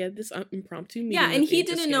he had this impromptu meeting. Yeah, and he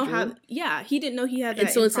didn't know how. Yeah, he didn't know he had that. And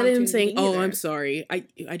so instead of him saying, "Oh, I'm sorry,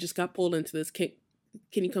 I just got pulled into this. Can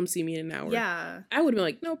you come see me in an hour?" Yeah, I would have been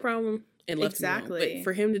like, "No problem," and left him alone. But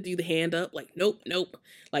for him to do the hand up, like, nope,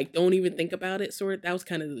 like, don't even think about it. That was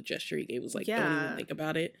kind of the gesture he gave. Was like, don't even think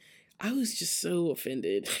about it. I was just so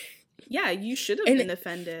offended. Yeah, you should have been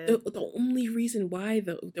offended. The only reason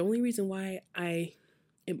why I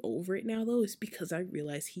am over it now, though, is because I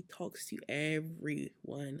realize he talks to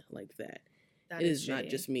everyone like that. It is not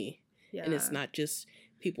just me. Yeah. And it's not just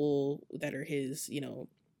people that are his, you know,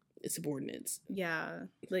 subordinates. Yeah,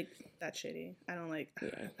 like, that's shitty. I don't like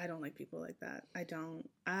people like that.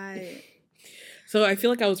 So I feel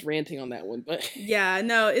like I was ranting on that one, but yeah,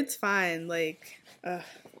 no, it's fine. Like,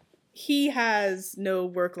 he has no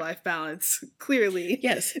work-life balance, clearly.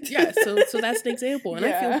 Yes. Yeah. So that's an example, and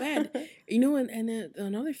I feel bad. You know, and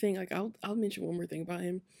another thing, like, I'll mention one more thing about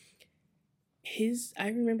him. I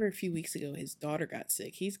remember a few weeks ago, his daughter got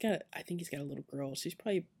sick. I think he's got a little girl. She's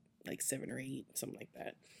probably like 7 or 8, something like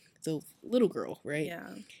that. So, little girl, right? Yeah.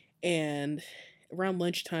 And around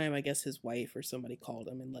lunchtime, I guess his wife or somebody called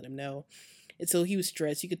him and let him know. And so he was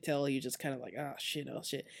stressed. You could tell he was just kind of like, oh shit.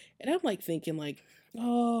 And I'm like thinking like,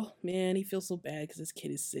 oh man, he feels so bad because his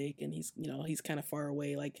kid is sick and he's, you know, he's kind of far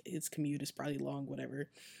away. Like his commute is probably long, whatever.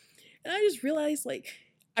 And I just realized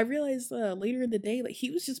later in the day, like he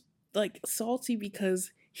was just like salty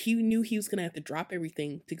because he knew he was going to have to drop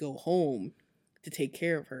everything to go home to take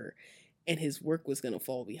care of her, and his work was going to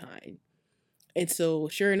fall behind. And so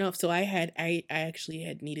sure enough, so I actually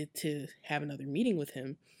had needed to have another meeting with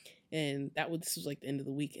him, and this was like the end of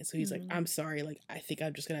the week. And so he's like, I'm sorry, like I think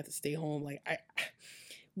I'm just gonna have to stay home, like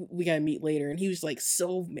we gotta meet later. And he was like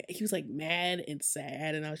he was like mad and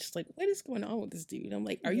sad, and I was just like, what is going on with this dude? I'm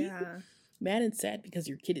like, are you mad and sad because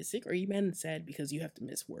your kid is sick, or are you mad and sad because you have to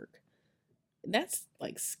miss work? And that's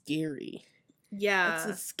like scary. That's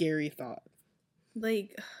a scary thought.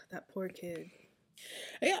 Like that poor kid.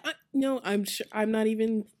 Yeah, I'm not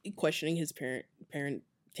even questioning his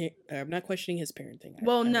I'm not questioning his parenting.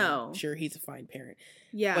 I'm sure he's a fine parent.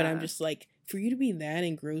 Yeah. But I'm just like, for you to be that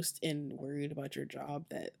engrossed and worried about your job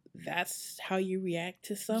that's how you react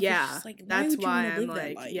to stuff. Yeah. It's just like, that's why I'm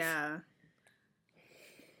like, yeah.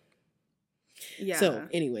 Yeah. So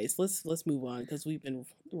anyways, let's move on because we've been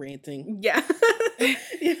ranting. Yeah.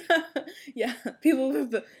 Yeah. People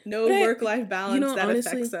with no work-life balance that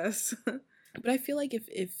honestly affects us. But I feel like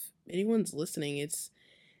if anyone's listening,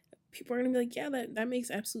 people are gonna be like, yeah, that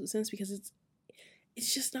makes absolute sense because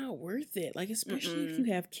it's just not worth it. Like, especially if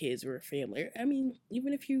you have kids or a family. I mean,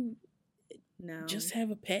 even if you just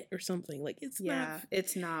have a pet or something, like it's not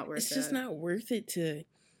worth it. It's just not worth it to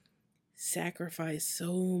sacrifice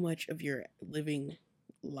so much of your living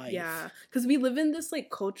life. Yeah, because we live in this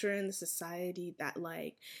like culture and the society that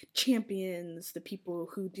like champions the people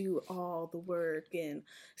who do all the work and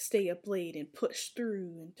stay up late and push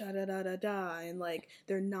through and da and like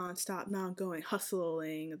they're nonstop, non-going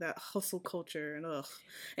hustling, that hustle culture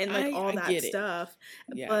and like all that stuff.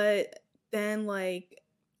 Yeah. But then like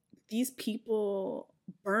these people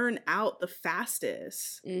burn out the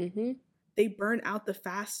fastest. They burn out the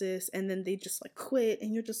fastest, and then they just like quit,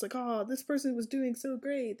 and you're just like, oh, this person was doing so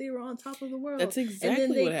great, they were on top of the world. That's exactly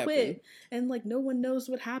and then what happened. Quit, and like no one knows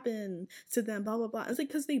what happened to them, blah blah blah. It's like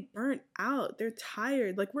because they burnt out, they're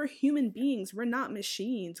tired. Like, we're human beings, we're not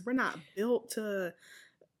machines, we're not built to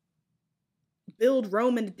build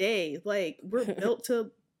Rome in a day. Like, we're built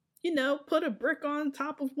to, put a brick on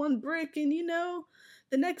top of one brick, and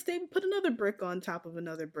the next day we put another brick on top of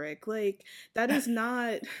another brick. Like, that is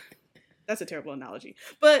not that's a terrible analogy,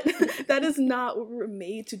 but that is not what we're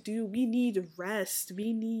made to do. We need rest.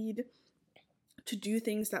 We need to do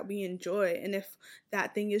things that we enjoy. And if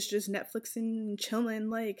that thing is just Netflixing and chilling,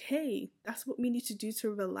 like, hey, that's what we need to do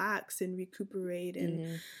to relax and recuperate.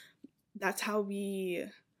 And that's how we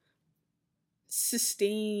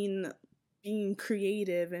sustain being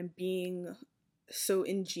creative and being so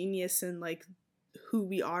ingenious and like who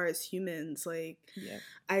we are as humans. Like,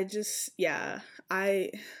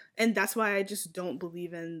 and that's why I just don't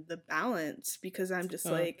believe in the balance, because I'm just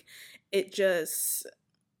like, because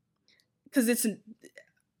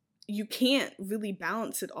you can't really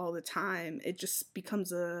balance it all the time. It just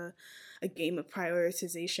becomes a game of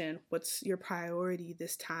prioritization. What's your priority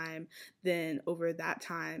this time then over that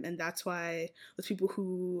time? And that's why with people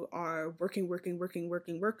who are working,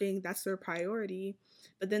 that's their priority.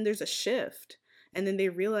 But then there's a shift, and then they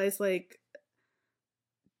realize like,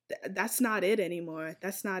 that's not it anymore.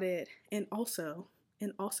 That's not it. And also,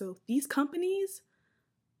 these companies,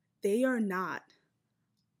 they are not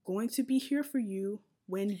going to be here for you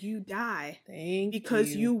when you die.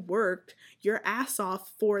 Because you worked your ass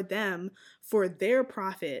off for them, for their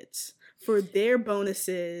profits, for their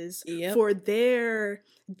bonuses, for their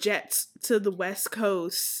jets to the West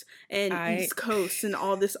Coast and East Coast and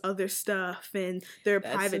all this other stuff, and their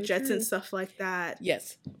private jets and stuff like that.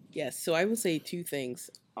 Yes. So I will say two things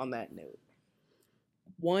on that note.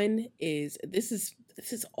 One is, this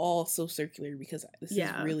is all so circular because this is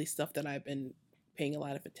really stuff that I've been paying a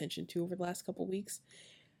lot of attention to over the last couple of weeks.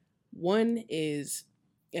 One is,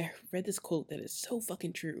 I read this quote that is so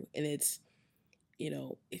fucking true, and it's,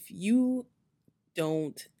 if you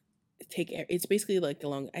don't take, it's basically like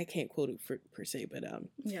I can't quote it per se, but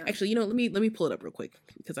actually, let me pull it up real quick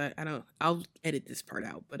because I'll edit this part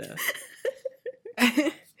out, but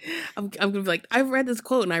I'm gonna be like, I've read this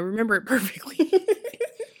quote and I remember it perfectly.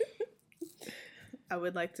 I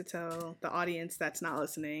would like to tell the audience that's not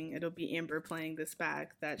listening, it'll be Amber playing this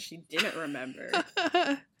back, that she didn't remember.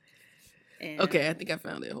 Okay, I think I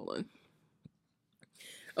found it. Hold on.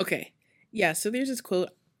 Okay. Yeah, so there's this quote.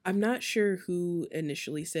 I'm not sure who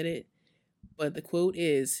initially said it, but the quote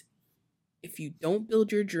is, if you don't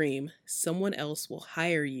build your dream, someone else will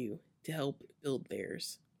hire you to help build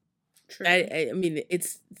theirs. True. I mean,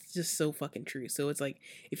 it's just so fucking true. So it's like,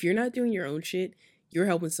 if you're not doing your own shit, you're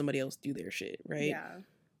helping somebody else do their shit, right? Yeah.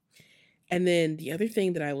 And then the other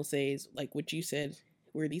thing that I will say is, like what you said,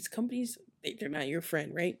 where these companies, they're not your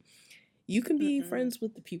friend, right? You can be friends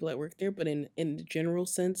with the people that work there, but in the general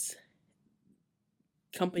sense,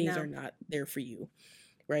 companies are not there for you,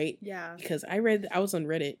 right? Yeah. Because I was on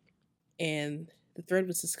Reddit, and the thread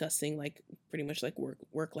was discussing like pretty much like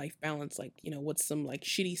work life balance, like, you know, what's some like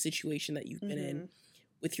shitty situation that you've been in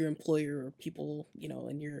with your employer or people, you know,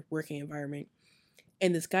 in your working environment.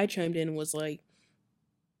 And this guy chimed in and was like,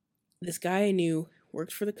 this guy I knew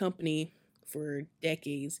worked for the company for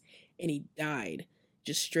decades, and he died.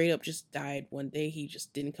 Just straight up just died one day. He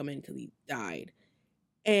just didn't come in because he died.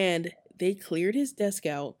 And they cleared his desk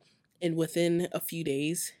out, and within a few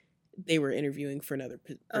days, they were interviewing for another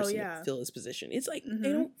person to fill his position. It's like,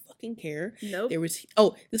 they don't fucking care. Nope.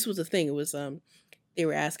 This was the thing. It was, they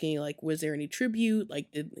were asking, like, was there any tribute? Like,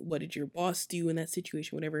 what did your boss do in that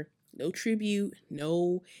situation? Whatever. No tribute,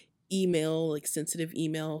 no email, like sensitive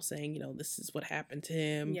email saying, you know, this is what happened to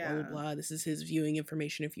him, blah, blah, blah. This is his viewing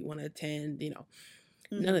information if you want to attend, you know.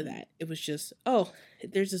 None of that. It was just, oh,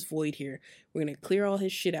 there's this void here. We're going to clear all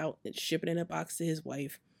his shit out and ship it in a box to his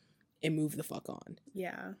wife and move the fuck on.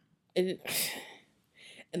 Yeah. And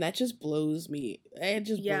that just blows me. It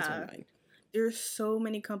just blows my mind. There's so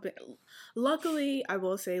many companies. Luckily, I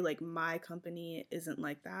will say, like, my company isn't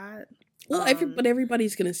like that. Well, but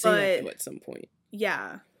everybody's going to say that at some point.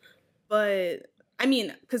 Yeah. But, I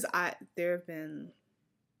mean, because there have been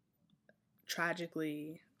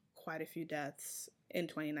tragically quite a few deaths in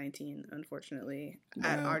 2019, unfortunately,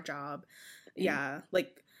 at our job. Yeah,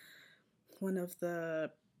 like one of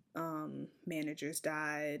the managers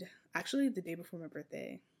died actually the day before my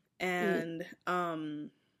birthday, and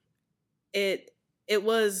it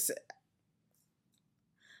was,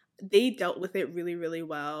 they dealt with it really, really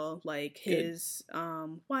well. Like, his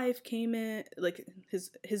wife came in, like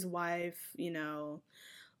his wife, you know,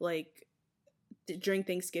 like during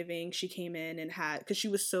Thanksgiving, she came in and because she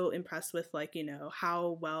was so impressed with, like, you know,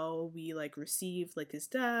 how well we like received like his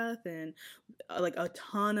death, and like a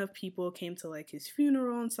ton of people came to like his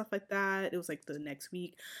funeral and stuff like that. It was like the next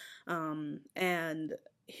week, and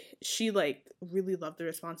she like really loved the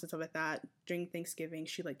response and stuff like that. During Thanksgiving,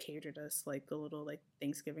 she like catered us like a little like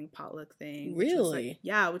Thanksgiving potluck thing. Really? Which was, like,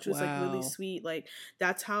 yeah, which was like really sweet. Like,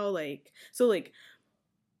 that's how, like, so like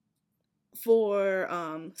for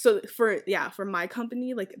my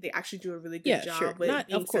company, like, they actually do a really good job with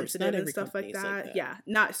being sensitive and stuff like that. Yeah,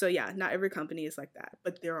 not every company is like that,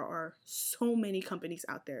 but there are so many companies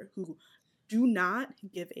out there who do not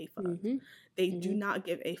give a fuck. They do not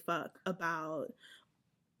give a fuck about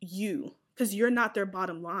you, because you're not their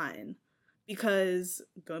bottom line. Because,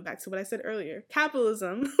 going back to what I said earlier,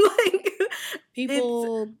 capitalism, like,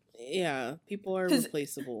 people are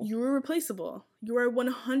replaceable. You are replaceable. You are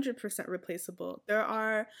 100% replaceable. There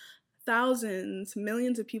are thousands,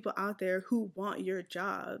 millions of people out there who want your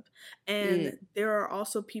job. And there are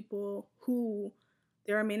also people who,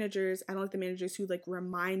 there are managers, I don't like the managers who like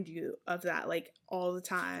remind you of that like all the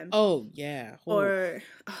time. Oh, yeah. Or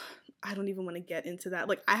I don't even want to get into that.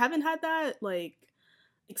 Like, I haven't had that like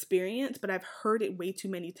experience, but I've heard it way too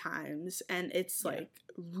many times, and it's like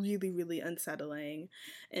really, really unsettling.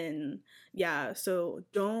 And yeah, so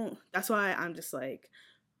that's why I'm just like,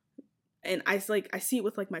 and I see it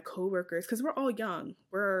with like my coworkers, because we're all young.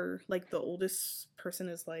 We're like, the oldest person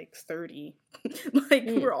is like 30. Like,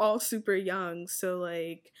 we're all super young. So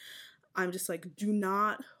like, I'm just like, do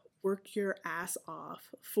not work your ass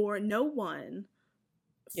off for no one.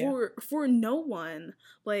 For no one.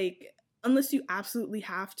 Like, unless you absolutely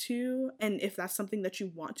have to, and if that's something that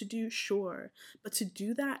you want to do, sure. But to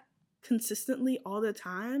do that consistently all the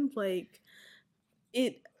time, like,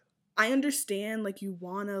 I understand, like, you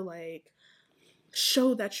want to, like,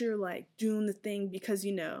 show that you're, like, doing the thing because,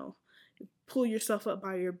 you know, pull yourself up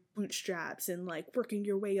by your bootstraps and, like, working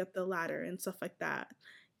your way up the ladder and stuff like that.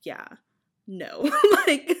 Yeah. No.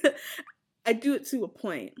 Like, I do it to a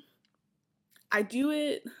point. I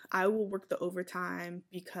will work the overtime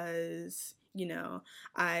because, you know,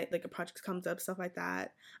 like, a project comes up, stuff like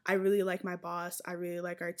that. I really like my boss. I really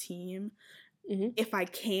like our team. If I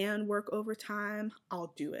can work overtime,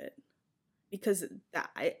 I'll do it, because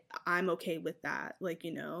I'm okay with that. Like,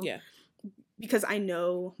 you know, because I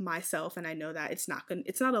know myself, and I know that it's not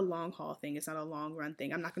a long haul thing. It's not a long run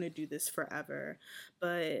thing. I'm not going to do this forever.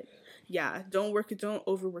 But yeah, don't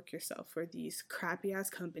overwork yourself for these crappy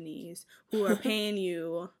ass companies who are paying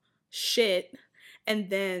you shit,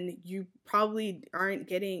 And then you probably aren't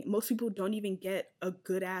getting, most people don't even get a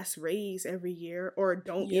good ass raise every year, or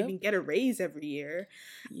don't even get a raise every year.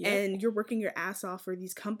 And you're working your ass off for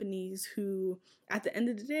these companies who, at the end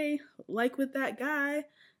of the day, like with that guy,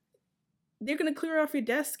 they're going to clear off your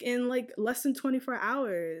desk in like less than 24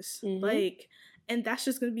 hours. Like, and that's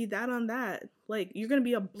just going to be that on that. Like, you're going to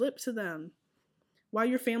be a blip to them while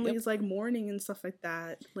your family is like mourning and stuff like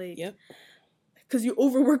that. Like, because you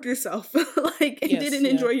overworked yourself, like, and didn't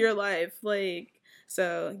enjoy your life. Like,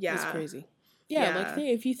 so yeah, it's crazy. Like,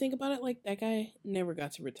 if you think about it, like, that guy never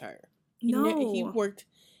got to retire. He worked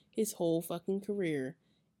his whole fucking career,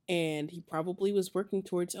 and he probably was working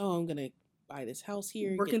towards, I'm gonna buy this house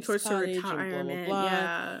here, working towards retirement, and blah blah blah.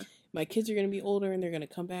 Yeah, my kids are gonna be older, and they're gonna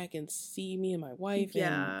come back and see me and my wife.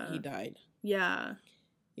 And he died. Yeah.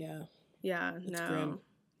 It's grim.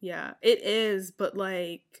 Yeah, it is, but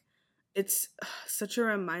like, it's such a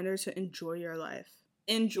reminder to enjoy your life.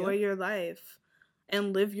 Enjoy your life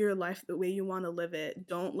and live your life the way you want to live it.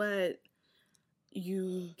 Don't let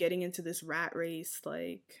you getting into this rat race,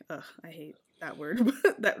 like, I hate that word,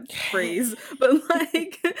 that phrase, but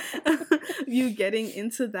like, you getting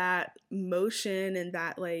into that motion and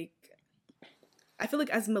that, like, I feel like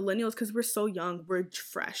as millennials, because we're so young, we're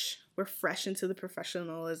fresh into the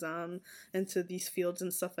professionalism, into these fields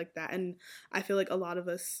and stuff like that. And I feel like a lot of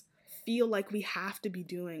us feel like we have to be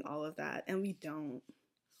doing all of that, and we don't.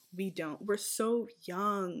 We're so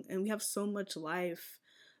young and we have so much life.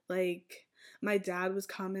 Like, my dad was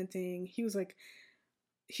commenting, he was like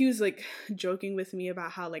joking with me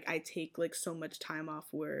about how, like, I take like so much time off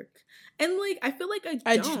work, and like, I feel like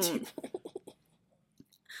I don't.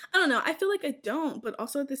 I don't know, I feel like I don't, but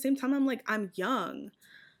also at the same time, I'm like, I'm young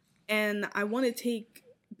and I want to take,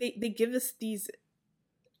 they give us these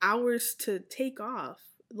hours to take off.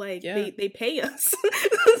 Like, they pay us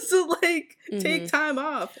to like take time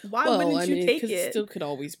off. Why wouldn't you take it? It still could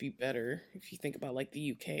always be better. If you think about like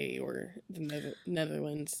the UK or the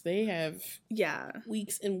Netherlands, they have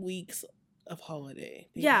weeks and weeks of holiday.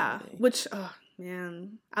 Which, oh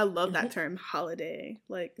man, I love that term, holiday.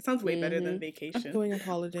 Like, it sounds way better than vacation. I'm going on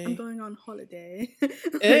holiday.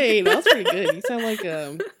 Hey, that was pretty good. You sound like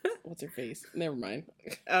what's her face? Never mind.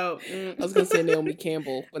 I was gonna say Naomi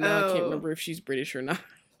Campbell, but now I can't remember if she's British or not.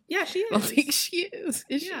 Yeah, she is. I don't think she is.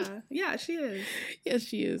 Is she? Yeah, she is. Yes,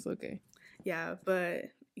 she is. Okay. Yeah,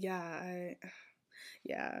 but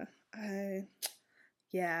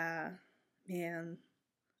man.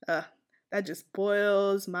 That just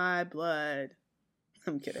boils my blood.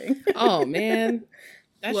 I'm kidding. Oh man,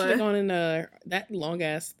 that should have gone in that long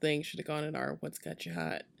ass thing should have gone in our What's Got You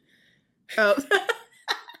Hot. Oh.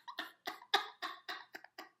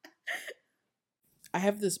 I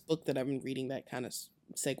have this book that I've been reading that kind of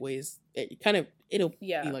segues. It'll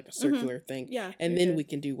be like a circular thing. Yeah. And then we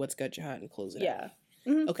can do What's Got You Hot and close it out.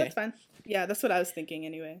 Okay. That's fine. Yeah, that's what I was thinking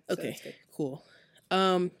anyway. So okay. Cool.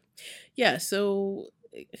 Yeah, so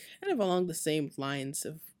kind of along the same lines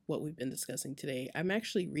of what we've been discussing today, I'm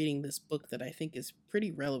actually reading this book that I think is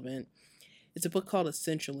pretty relevant. It's a book called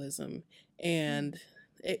Essentialism, and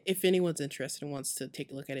if anyone's interested and wants to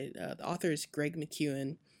take a look at it, the author is Greg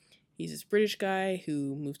McKeown. He's this British guy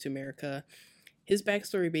who moved to America. His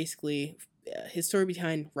backstory, basically, his story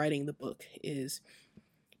behind writing the book is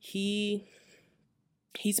he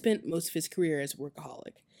spent most of his career as a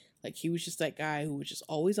workaholic. Like, he was just that guy who was just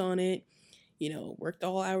always on it, worked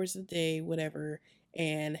all hours of the day, whatever.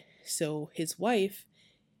 And so his wife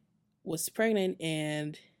was pregnant,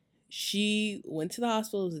 and she went to the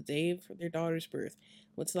hospital. It was the day of their daughter's birth.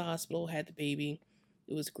 Went to the hospital, had the baby.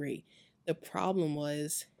 It was great. The problem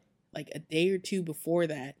was, like, a day or two before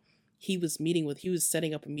that, he was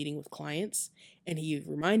setting up a meeting with clients, and he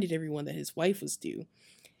reminded everyone that his wife was due.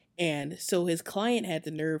 And so his client had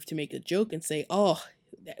the nerve to make a joke and say, "Oh,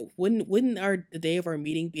 wouldn't the day of our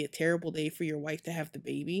meeting be a terrible day for your wife to have the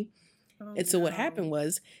baby?" And so what happened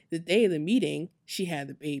was, the day of the meeting, she had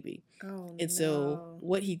the baby. So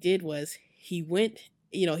what he did was, he went,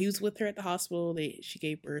 he was with her at the hospital. She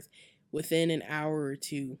gave birth. Within an hour or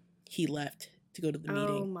two, he left to go to the meeting.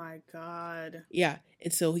 Oh my God. Yeah.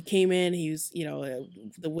 And so he came in, he was,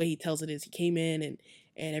 the way he tells it is, he came in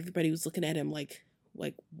and everybody was looking at him like,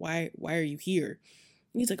 why are you here?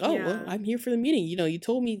 And he's like, "Oh, well, I'm here for the meeting. You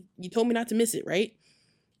told me not to miss it, right?"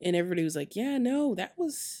 And everybody was like, "Yeah, no, that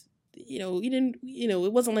was, you didn't,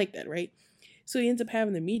 it wasn't like that, right?" So he ends up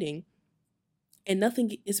having the meeting, and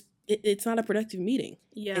it's not a productive meeting.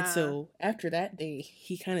 Yeah. And so after that day,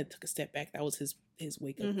 he kind of took a step back. That was his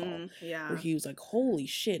wake up call. Yeah. Where he was like, "Holy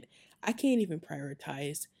shit, I can't even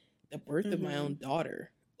prioritize the birth of my own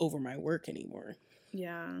daughter over my work anymore."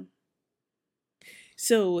 Yeah.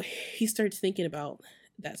 So he starts thinking about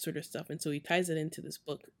that sort of stuff, and so he ties it into this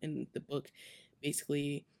book, and the book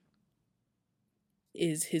basically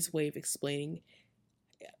is his way of explaining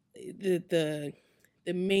the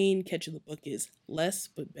main catch of the book is less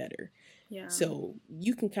but better. Yeah. So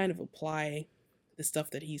you can kind of apply the stuff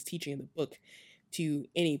that he's teaching in the book to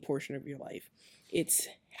any portion of your life. It's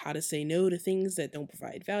how to say no to things that don't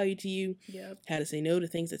provide value to you. Yep. How to say no to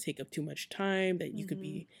things that take up too much time that you could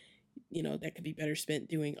be, that could be better spent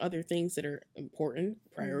doing other things that are important,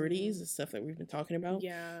 priorities, the stuff that we've been talking about.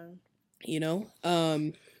 Yeah.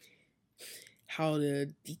 How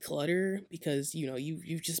to declutter, because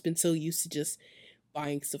you've just been so used to just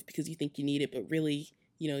buying stuff because you think you need it, but really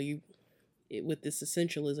with this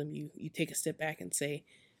essentialism you take a step back and say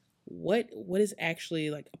what is actually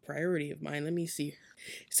like a priority of mine. Let me see.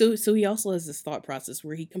 So he also has this thought process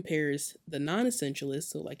where he compares the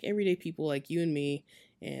non-essentialists, so like everyday people like you and me,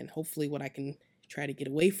 and hopefully what I can try to get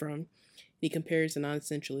away from. He compares the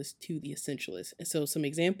non-essentialists to the essentialists, and so some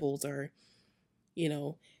examples are,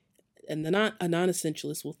 and a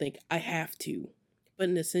non-essentialist will think I have to, but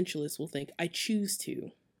an essentialist will think I choose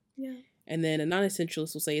to. Yeah. And then a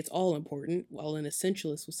non-essentialist will say it's all important, while an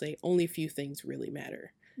essentialist will say only a few things really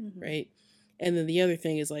matter, right? And then the other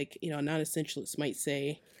thing is like, a non-essentialist might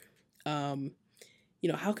say, how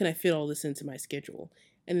can I fit all this into my schedule?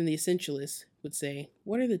 And then the essentialist would say,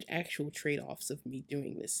 what are the actual trade-offs of me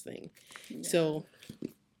doing this thing? Yeah. So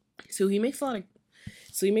he makes a lot of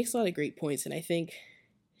great points, and I think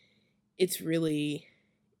it's really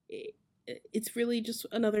just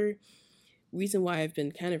another reason why I've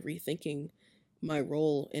been kind of rethinking my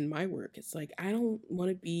role in my work. It's like, I don't want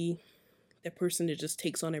to be that person that just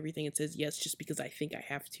takes on everything and says yes just because I think I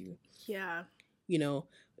have to. Yeah.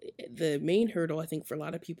 The main hurdle, I think, for a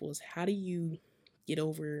lot of people is how do you get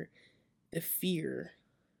over the fear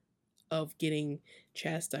of getting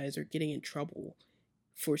chastised or getting in trouble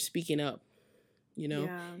for speaking up,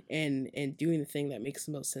 and doing the thing that makes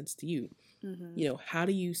the most sense to you. How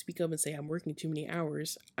do you speak up and say, I'm working too many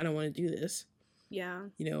hours, I don't want to do this? Yeah.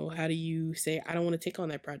 How do you say, I don't want to take on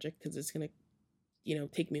that project because it's going to,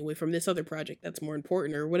 take me away from this other project that's more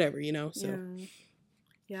important or whatever, so.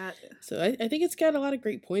 Yeah. So I think it's got a lot of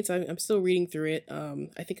great points. I'm still reading through it.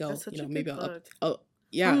 I think I'll, maybe I'll,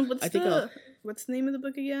 yeah. What's the name of the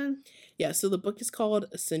book again? Yeah. So the book is called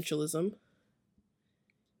Essentialism,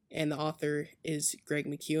 and the author is Greg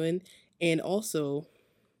McKeown. And also,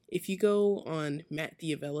 if you go on Matt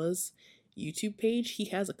D'Avella's YouTube page, he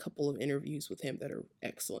has a couple of interviews with him that are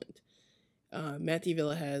excellent. Matt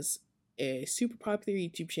D'Avella has a super popular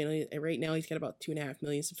YouTube channel, and right now he's got about 2.5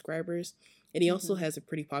 million subscribers. And he also has a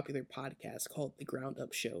pretty popular podcast called The Ground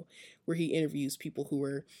Up Show, where he interviews people who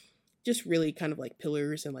are just really kind of like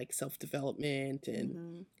pillars in like self-development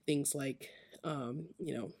and things like,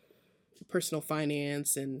 personal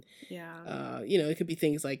finance and, it could be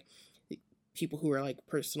things like people who are like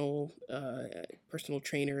personal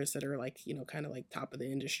trainers that are like, kind of like top of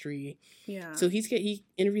the industry. Yeah. So he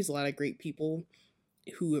interviews a lot of great people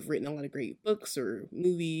who have written a lot of great books or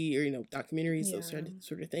movie or, documentaries, those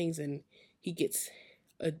sort of things. And he gets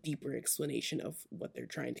a deeper explanation of what they're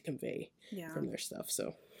trying to convey from their stuff.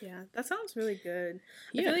 So yeah, that sounds really good.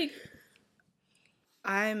 Yeah.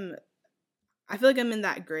 I feel like I'm in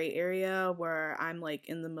that gray area where I'm like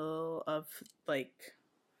in the middle of like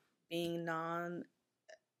being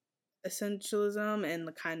non-essentialism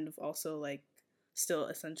and kind of also like still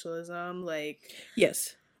essentialism. Like,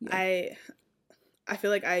 yes, yeah. I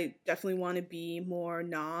feel like I definitely want to be more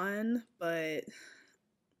non, but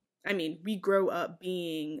I mean, we grow up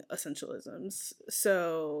being essentialisms,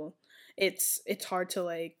 so it's hard to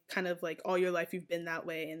like kind of like all your life you've been that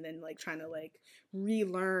way, and then like trying to like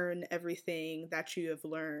relearn everything that you have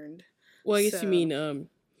learned. Well, I guess you mean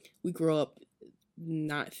we grow up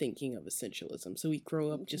not thinking of essentialism, so we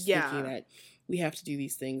grow up just thinking that we have to do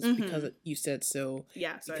these things because you said so.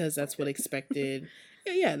 Yeah, because that's what expected.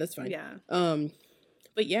 Yeah, that's fine. Yeah.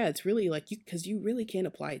 But yeah, it's really like because you really can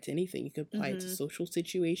apply it to anything. You can apply it to social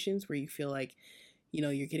situations where you feel like,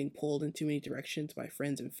 you're getting pulled in too many directions by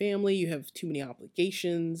friends and family. You have too many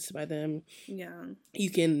obligations by them. Yeah.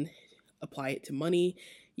 You can apply it to money.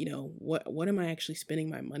 What am I actually spending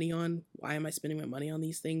my money on? Why am I spending my money on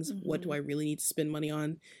these things? What do I really need to spend money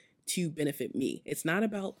on to benefit me? It's not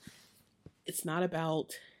about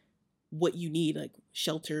what you need, like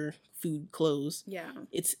shelter, food, clothes. Yeah.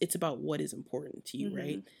 It's about what is important to you,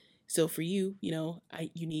 right? So for you, you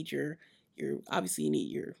need your obviously you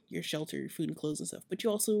need your shelter, your food and clothes and stuff, but you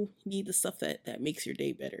also need the stuff that makes your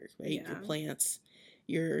day better, right? Yeah. Your plants,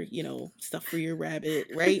 your stuff for your rabbit,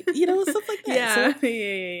 right? Stuff like that. Yeah. So,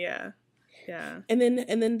 yeah. Yeah. And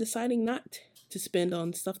then deciding not to spend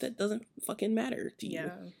on stuff that doesn't fucking matter to you.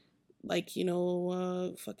 Yeah. Like,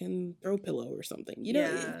 fucking throw pillow or something.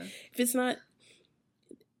 Yeah.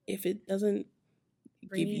 If it doesn't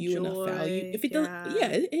Bring give you enough value, if it doesn't,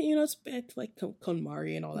 it's back to like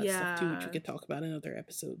KonMari and all that stuff too, which we could talk about in other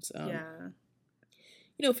episodes.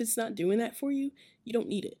 If it's not doing that for you, you don't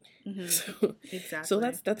need it. Mm-hmm. So, exactly. So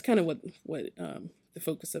that's kind of what the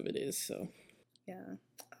focus of it is. So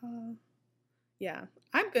yeah,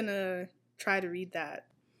 I'm gonna try to read that.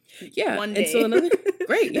 Yeah, one day. And so another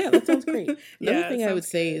great, yeah, that sounds great. Another thing I would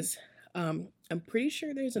say good. is, I'm pretty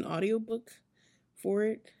sure there's an audiobook for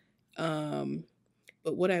it.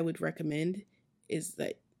 But what I would recommend is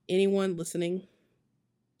that anyone listening,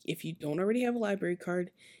 if you don't already have a library card,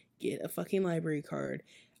 get a fucking library card.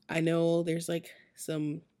 I know there's like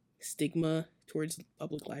some stigma towards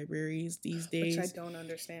public libraries these days, which I don't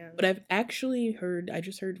understand. But I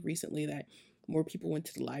just heard recently that more people went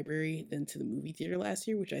to the library than to the movie theater last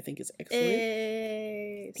year, which I think is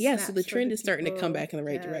excellent. Yeah, so the trend is starting to come back in the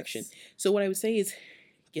right direction. So what I would say is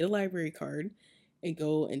get a library card and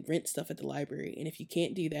go and rent stuff at the library. And if you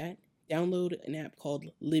can't do that, download an app called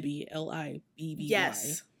Libby, Libby.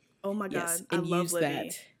 Yes. Oh my God. Yes, and I love use Libby.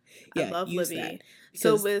 that. Yeah, I love use Libby. That.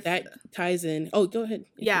 So with that ties in. Oh, go ahead.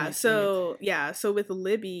 So with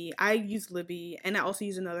Libby, I use Libby, and I also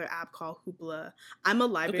use another app called Hoopla. I'm a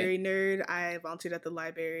library nerd. I volunteered at the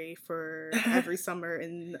library for every summer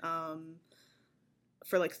in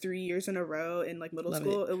for like 3 years in a row in like middle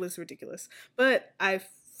school. It was ridiculous, but I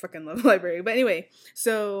freaking love the library. But anyway,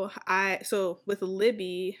 so with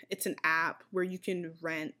Libby, it's an app where you can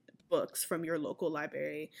rent books from your local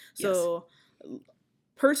library. So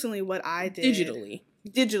personally, what I did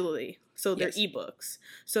digitally, so they're ebooks.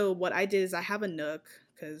 So what I did is I have a Nook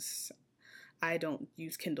because I don't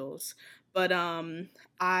use Kindles, but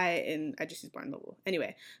I just use Barnes & Noble.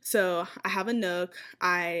 Anyway, so I have a Nook.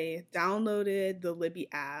 I downloaded the Libby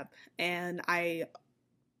app and I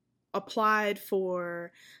applied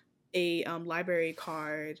for a library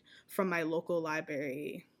card from my local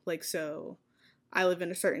library. Like, so I live in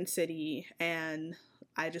a certain city and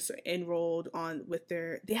I just enrolled on with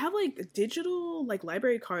they have like digital like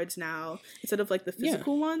library cards now instead of like the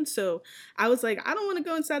physical ones. So I was like, I don't want to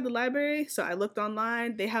go inside the library. So I looked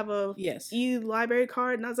online. They have a e-library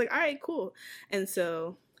card and I was like, all right, cool. And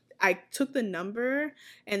so I took the number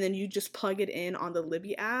and then you just plug it in on the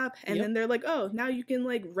Libby app and then they're like, oh, now you can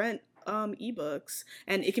like rent ebooks,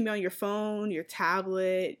 and it can be on your phone, your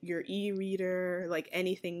tablet, your e-reader, like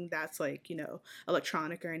anything that's like,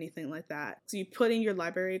 electronic or anything like that. So you put in your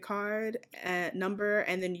library card number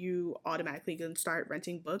and then you automatically can start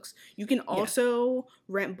renting books. You can also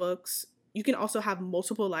rent books. You can also have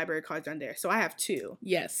multiple library cards on there. So I have 2.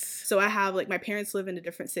 Yes. So I have, like, my parents live in a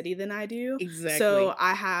different city than I do. Exactly. So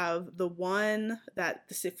I have the one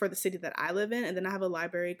for the city that I live in, and then I have a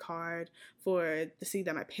library card for the city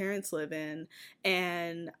that my parents live in.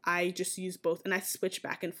 And I just use both, and I switch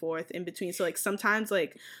back and forth in between. So, like, sometimes,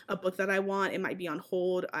 like, a book that I want, it might be on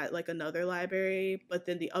hold at, like, another library, but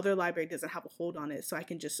then the other library doesn't have a hold on it, so I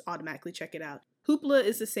can just automatically check it out. Hoopla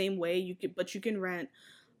is the same way, but you can rent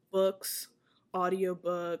books,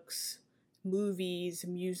 audiobooks, movies,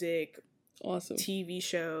 music, awesome, TV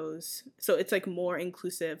shows. So it's like more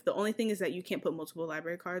inclusive. The only thing is that you can't put multiple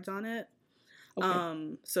library cards on it.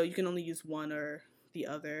 Okay. So you can only use one or the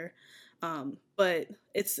other. But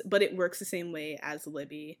it works the same way as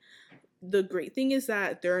Libby. The great thing is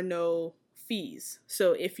that there are no fees.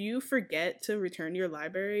 So if you forget to return your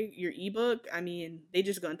ebook, I mean, they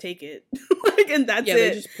just gonna take it. And that's it.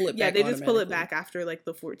 They just pull it back. They just pull it back after like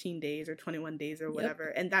the 14 days or 21 days or whatever.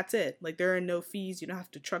 And that's it. Like, there are no fees. You don't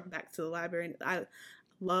have to truck back to the library. I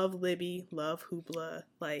love Libby, love Hoopla.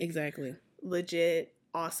 Like, exactly. Legit,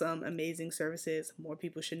 awesome, amazing services. More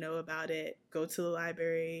people should know about it. Go to the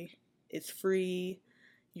library. It's free.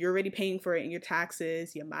 You're already paying for it in your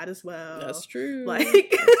taxes. You might as well. That's true.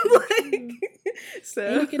 So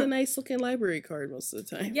and you get a nice looking library card most of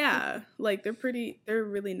the time. Yeah, like they're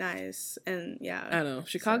really nice, and yeah. I know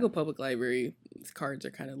Chicago Public Library cards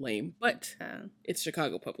are kind of lame, but it's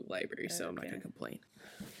Chicago Public Library, so I'm not gonna complain.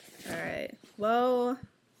 All right. Well,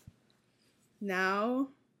 now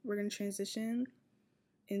we're gonna transition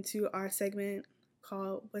into our segment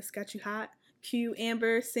called "What's Got You Hot." Cue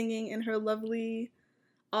Amber singing in her lovely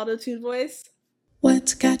auto-tune voice.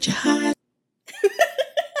 What's got you hot?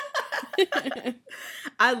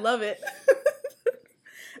 I love it.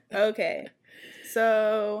 Okay.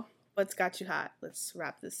 So, what's got you hot? Let's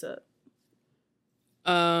wrap this up.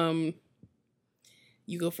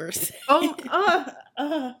 You go first. Okay.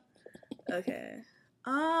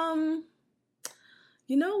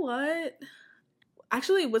 You know what?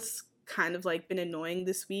 Actually, what's kind of like been annoying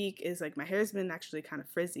this week is like my hair's been actually kind of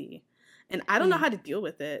frizzy, and I don't know how to deal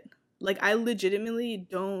with it. Like, I legitimately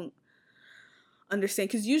don't understand,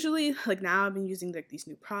 because usually, like, now I've been using like these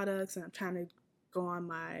new products and I'm trying to go on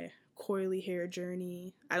my coily hair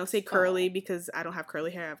journey. I don't say curly because I don't have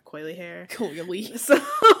curly hair, I have coily hair. Coily. So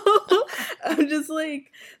I'm just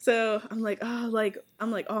like, so I'm like, oh,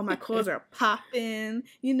 my coils are popping,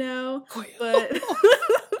 you know? But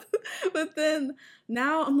but then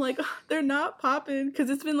now I'm like, oh, they're not popping because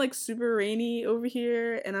it's been like super rainy over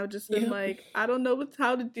here, and I've just been like, I don't know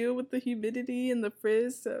how to deal with the humidity and the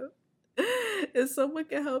frizz. So if someone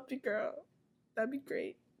can help you, girl, that'd be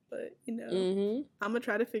great. But you know, I'm gonna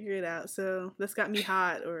try to figure it out. So that's got me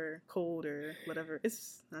hot or cold or whatever.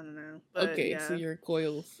 It's, I don't know. But okay, yeah. So your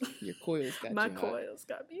coils got my you hot. coils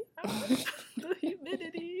got me hot. The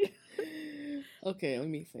humidity. Okay, let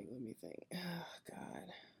me think. Oh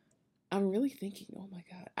God, I'm really thinking. Oh my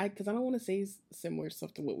God, because I don't want to say similar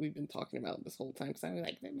stuff to what we've been talking about this whole time. Because I'm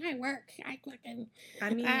like, my work. I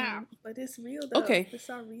mean, but it's real though. Okay, it's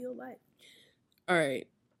our real life. All right.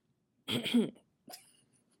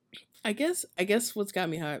 I guess what's got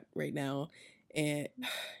me hot right now, and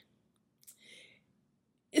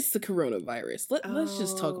it's the coronavirus. Let's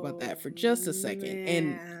just talk about that for just a second. Man.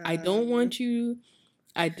 And I don't want it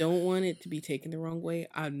to be taken the wrong way.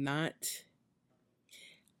 I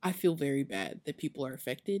feel very bad that people are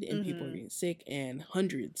affected and people are getting sick and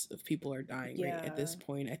hundreds of people are dying right at this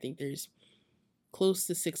point. I think there's close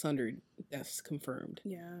to 600 deaths confirmed.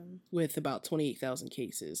 Yeah. With about 28,000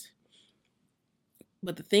 cases.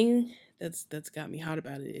 But the thing that's got me hot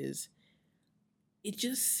about it is it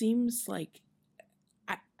just seems like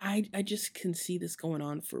I just can see this going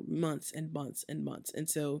on for months and months and months. And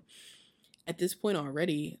so at this point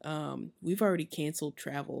already, we've already canceled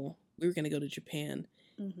travel. We were going to go to Japan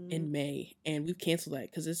in May, and we've canceled that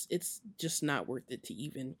because it's just not worth it to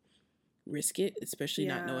even risk it, especially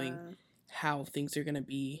not knowing how things are going to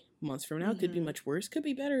be months from now. Could be much worse, could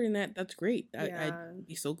be better, and that's great. I'd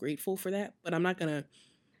be so grateful for that, but I'm not going to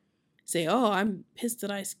say, oh, I'm pissed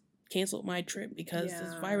that I canceled my trip because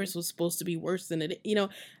this virus was supposed to be worse than it, you know.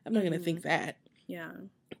 I'm not going to think that. Yeah.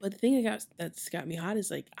 But the thing that's got me hot is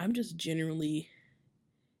like, I'm just generally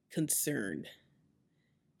concerned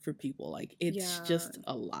for people. Like, it's just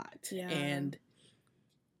a lot. Yeah. And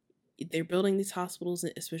they're building these hospitals,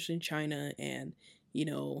 especially in China, and, you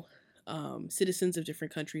know, citizens of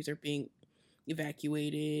different countries are being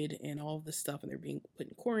evacuated and all of this stuff, and they're being put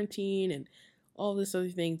in quarantine and all this other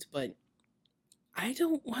things. But I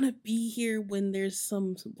don't want to be here when there's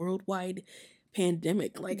some worldwide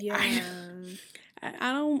pandemic. Like,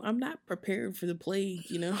 I'm not prepared for the plague,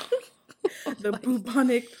 you know? The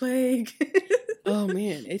bubonic plague. Oh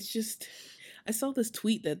man, it's just, I saw this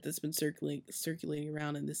tweet that's been circulating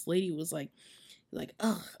around, and this lady was like,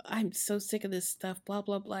 oh, I'm so sick of this stuff, blah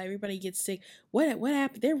blah blah. Everybody gets sick. What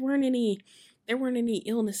happened? There weren't any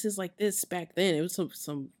illnesses like this back then. It was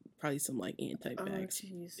some probably some like anti-vax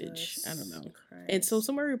bitch. I don't know. Christ. And so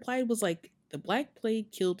someone replied was like, the Black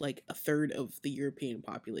Plague killed like a third of the European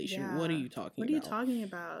population. Yeah. What are you talking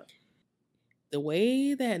about? The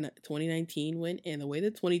way that 2019 went and the way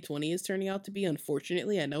that 2020 is turning out to be,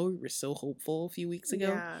 unfortunately, I know we were so hopeful a few weeks ago.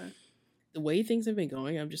 Yeah. The way things have been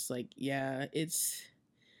going, I'm just like, yeah, it's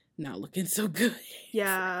not looking so good.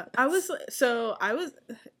 Yeah.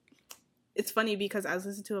 It's funny because I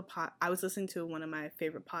was listening to one of my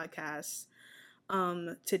favorite podcasts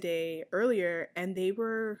today earlier, and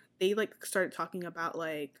they like started talking about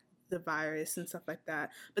like the virus and stuff like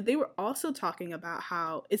that, but they were also talking about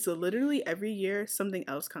how it's literally every year something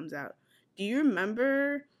else comes out. Do you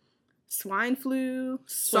remember swine flu,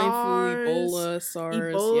 Ebola,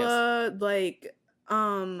 SARS, yes. Like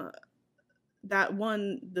that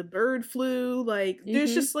one, the bird flu, like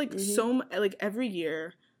there's just like so like every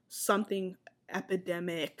year something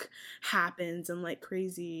epidemic happens and like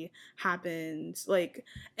crazy happens, like,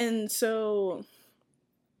 and so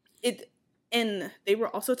and they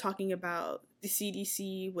were also talking about the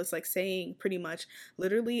CDC was like saying pretty much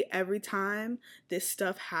literally every time this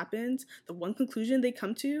stuff happens, the one conclusion they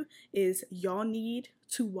come to is y'all need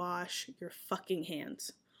to wash your fucking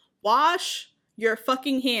hands. Wash your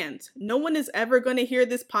fucking hands. No one is ever going to hear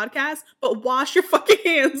this podcast, but wash your fucking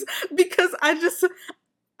hands, because I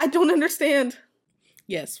don't understand.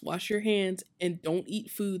 Yes, wash your hands and don't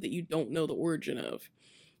eat food that you don't know the origin of,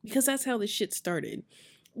 because that's how this shit started.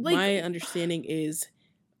 Like, my understanding is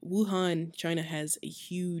Wuhan, China has a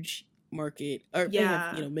huge market, or they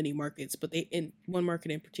have, you know, many markets, but they, in one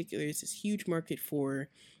market in particular, is this huge market for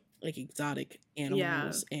like exotic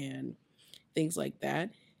animals and, things like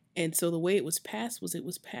that. And so the way it was passed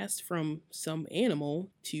from some animal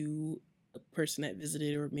to a person that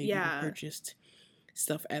visited or maybe purchased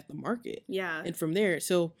stuff at the market. Yeah. And from there,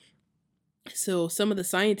 so some of the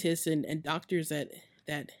scientists and doctors that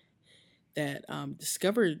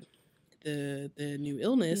discovered the new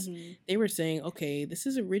illness, they were saying, okay, this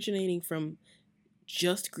is originating from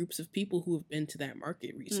just groups of people who have been to that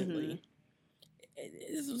market recently.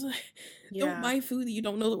 Don't buy food that you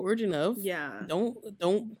don't know the origin of. Yeah.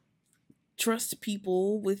 Don't trust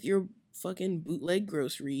people with your fucking bootleg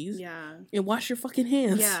groceries. Yeah. And wash your fucking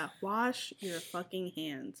hands. Yeah. Wash your fucking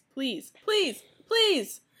hands. Please. Please.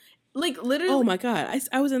 Please. Like, literally. Oh my God.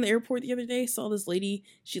 I was in the airport the other day, saw this lady,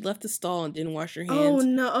 she left the stall and didn't wash her hands. Oh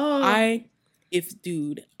no. I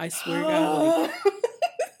swear to God, like,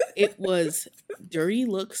 it was dirty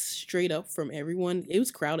looks straight up from everyone. It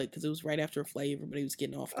was crowded because it was right after a flight. Everybody was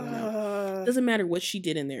getting off, going out. Doesn't matter what she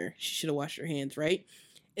did in there. She should have washed her hands, right?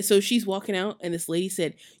 And so she's walking out, and this lady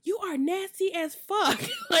said, "You are nasty as fuck."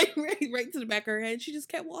 Like, right to the back of her head. She just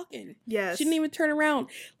kept walking. Yes. She didn't even turn around.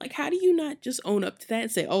 Like, how do you not just own up to that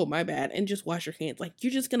and say, "Oh, my bad," and just wash your hands? Like,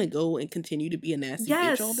 you're just going to go and continue to be a nasty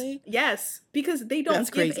bitch all day? Yes. Because they don't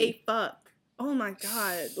give a fuck. Oh, my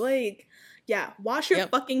God. Like, yeah. Wash your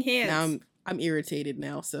fucking hands. Now I'm irritated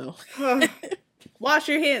now, so. Wash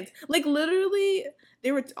your hands. Like, literally,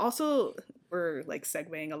 we're like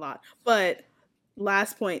segueing a lot, but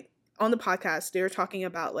last point on the podcast, they were talking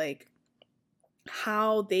about like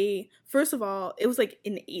how they, first of all, it was like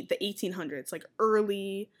in the 1800s, like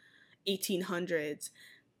early 1800s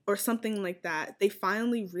or something like that. They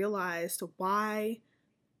finally realized why.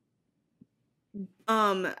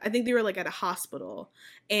 I think they were like at a hospital,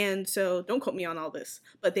 and so don't quote me on all this,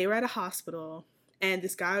 but they were at a hospital, and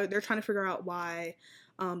this guy, they're trying to figure out why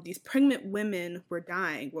these pregnant women were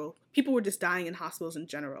dying. Well, people were just dying in hospitals in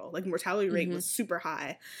general. Like, mortality rate was super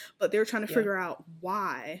high, but they were trying to figure out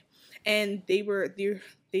why. And they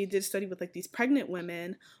did a study with like these pregnant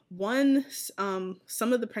women.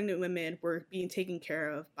 Some of the pregnant women were being taken care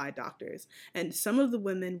of by doctors, and some of the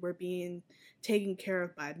women were being taken care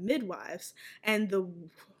of by midwives. And the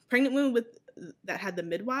pregnant women that had the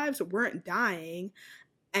midwives weren't dying,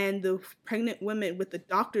 and the pregnant women with the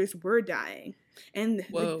doctors were dying. And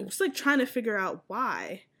just like trying to figure out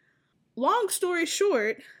why. Long story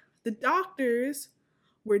short, the doctors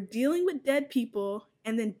were dealing with dead people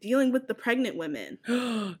and then dealing with the pregnant women.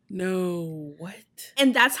 No, what?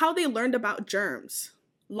 And that's how they learned about germs.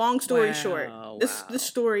 Long story short. This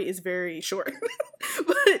story is very short.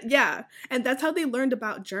 But yeah, and that's how they learned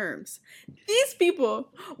about germs. These people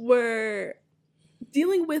were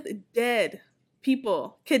dealing with dead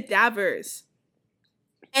people, cadavers,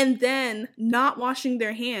 and then not washing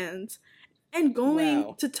their hands and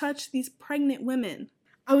going to touch these pregnant women.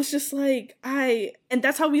 I was just like, and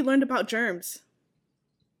that's how we learned about germs.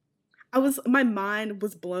 My mind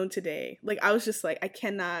was blown today. Like, I was just like, I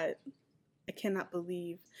cannot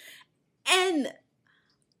believe. And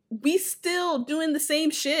we still doing the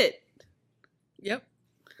same shit. Yep.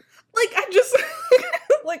 Like, I just,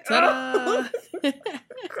 like, oh,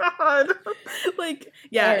 God. Like,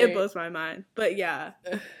 yeah, It blows my mind. But yeah,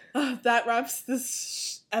 that wraps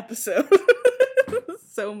this episode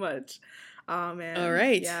so much. Oh, man. All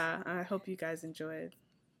right. Yeah, I hope you guys enjoyed.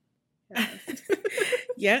 Yeah.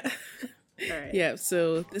 Yeah. All right. Yeah,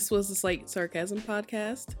 so this was the Slight Sarcasm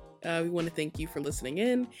podcast. We want to thank you for listening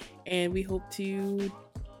in, and we hope to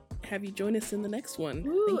have you join us in the next one.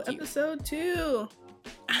 Woo, episode 2.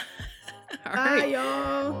 All Bye, right.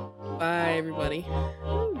 y'all. Bye, everybody.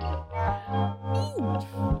 Ooh.